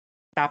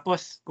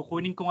 Tapos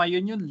kukunin ko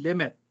ngayon yung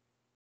limit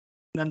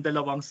ng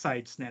dalawang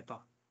sides nito.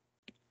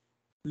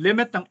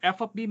 Limit ng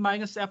f of b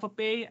minus f of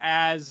a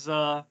as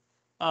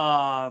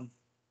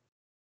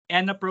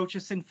n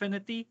approaches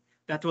infinity.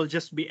 That will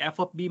just be f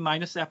of b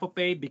minus f of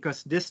a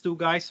because these two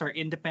guys are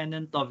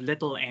independent of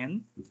little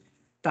n.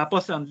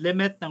 Tapos ang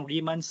limit ng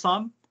Riemann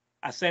sum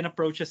as n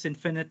approaches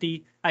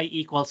infinity ay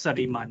equal sa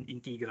Riemann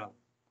integral.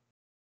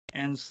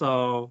 And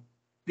so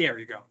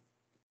there you go.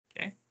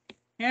 Okay.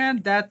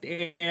 And that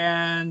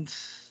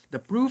ends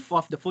the proof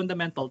of the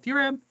fundamental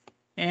theorem.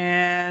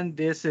 And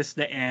this is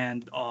the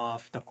end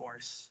of the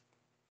course.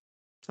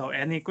 So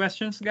any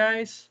questions,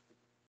 guys?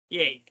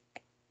 Yay.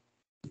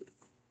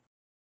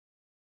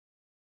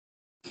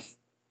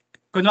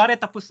 Kunwari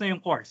tapos na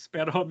yung course,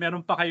 pero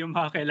meron pa kayong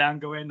mga kailangan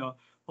gawin, no?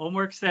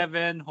 Homework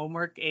 7,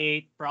 homework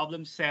 8,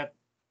 problem set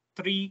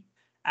 3,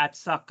 at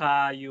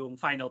saka yung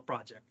final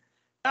project.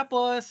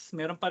 Tapos,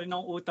 meron pa rin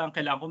akong utang,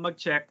 kailangan ko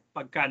mag-check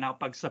pagka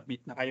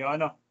nakapag-submit na kayo,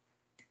 ano?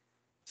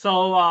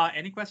 So,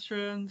 any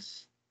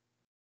questions?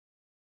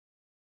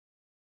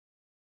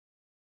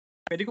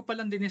 Pwede ko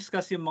palang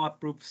diniscuss yung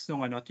mga proofs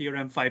ng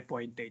Theorem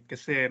 5.8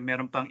 kasi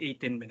meron pang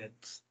 18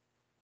 minutes.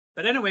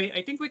 But anyway,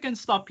 I think we can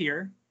stop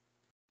here.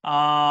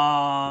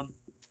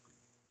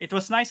 It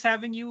was nice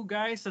having you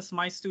guys as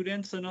my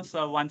students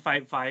sa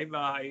 155.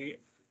 I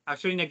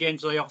actually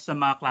nag-enjoy ako sa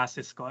mga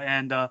classes ko,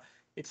 and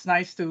it's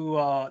nice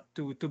to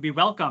be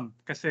welcome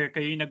kasi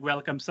kayo yung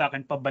nag-welcome sa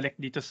akin pabalik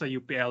dito sa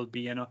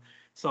UPLB,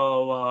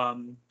 So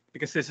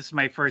because this is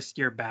my first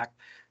year back.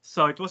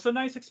 So it was a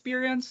nice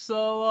experience.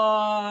 So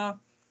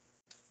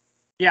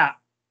yeah,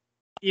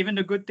 even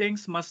the good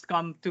things must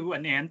come to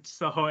an end.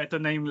 So ito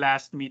na yung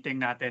last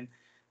meeting natin.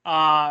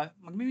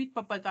 Mag-meet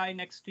pa tayo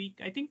next week.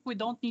 I think we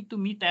don't need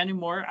to meet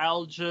anymore.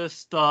 I'll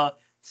just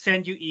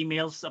send you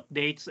emails,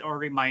 updates,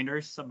 or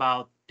reminders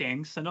about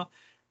things.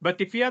 But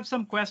if you have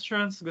some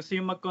questions,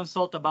 gusto yung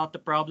mag-consult about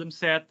the problem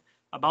set,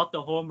 about the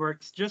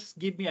homeworks, just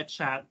give me a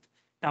chat.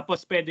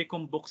 Tapos pwede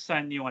kong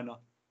buksan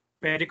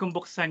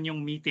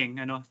yung meeting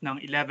ng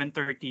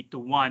 11:30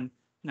 to 1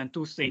 ng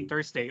Tuesday,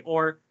 Thursday,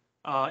 or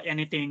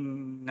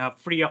anything na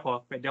free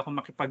ako, pwede ako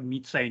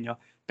makipag-meet sa inyo.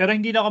 Pero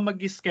hindi na ako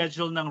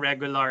mag-schedule ng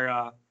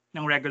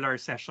regular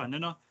session,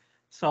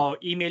 So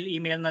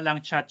email na lang,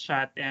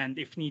 chat, and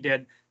if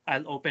needed,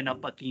 I'll open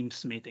up a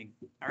Teams meeting.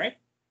 All right?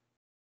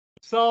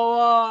 So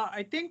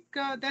I think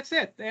that's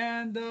it.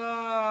 And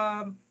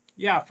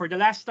yeah, for the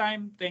last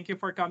time, thank you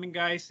for coming,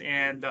 guys,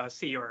 and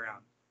see you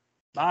around.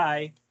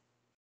 Bye.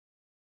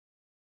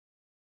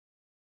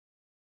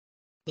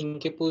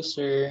 Thank you po,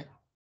 sir.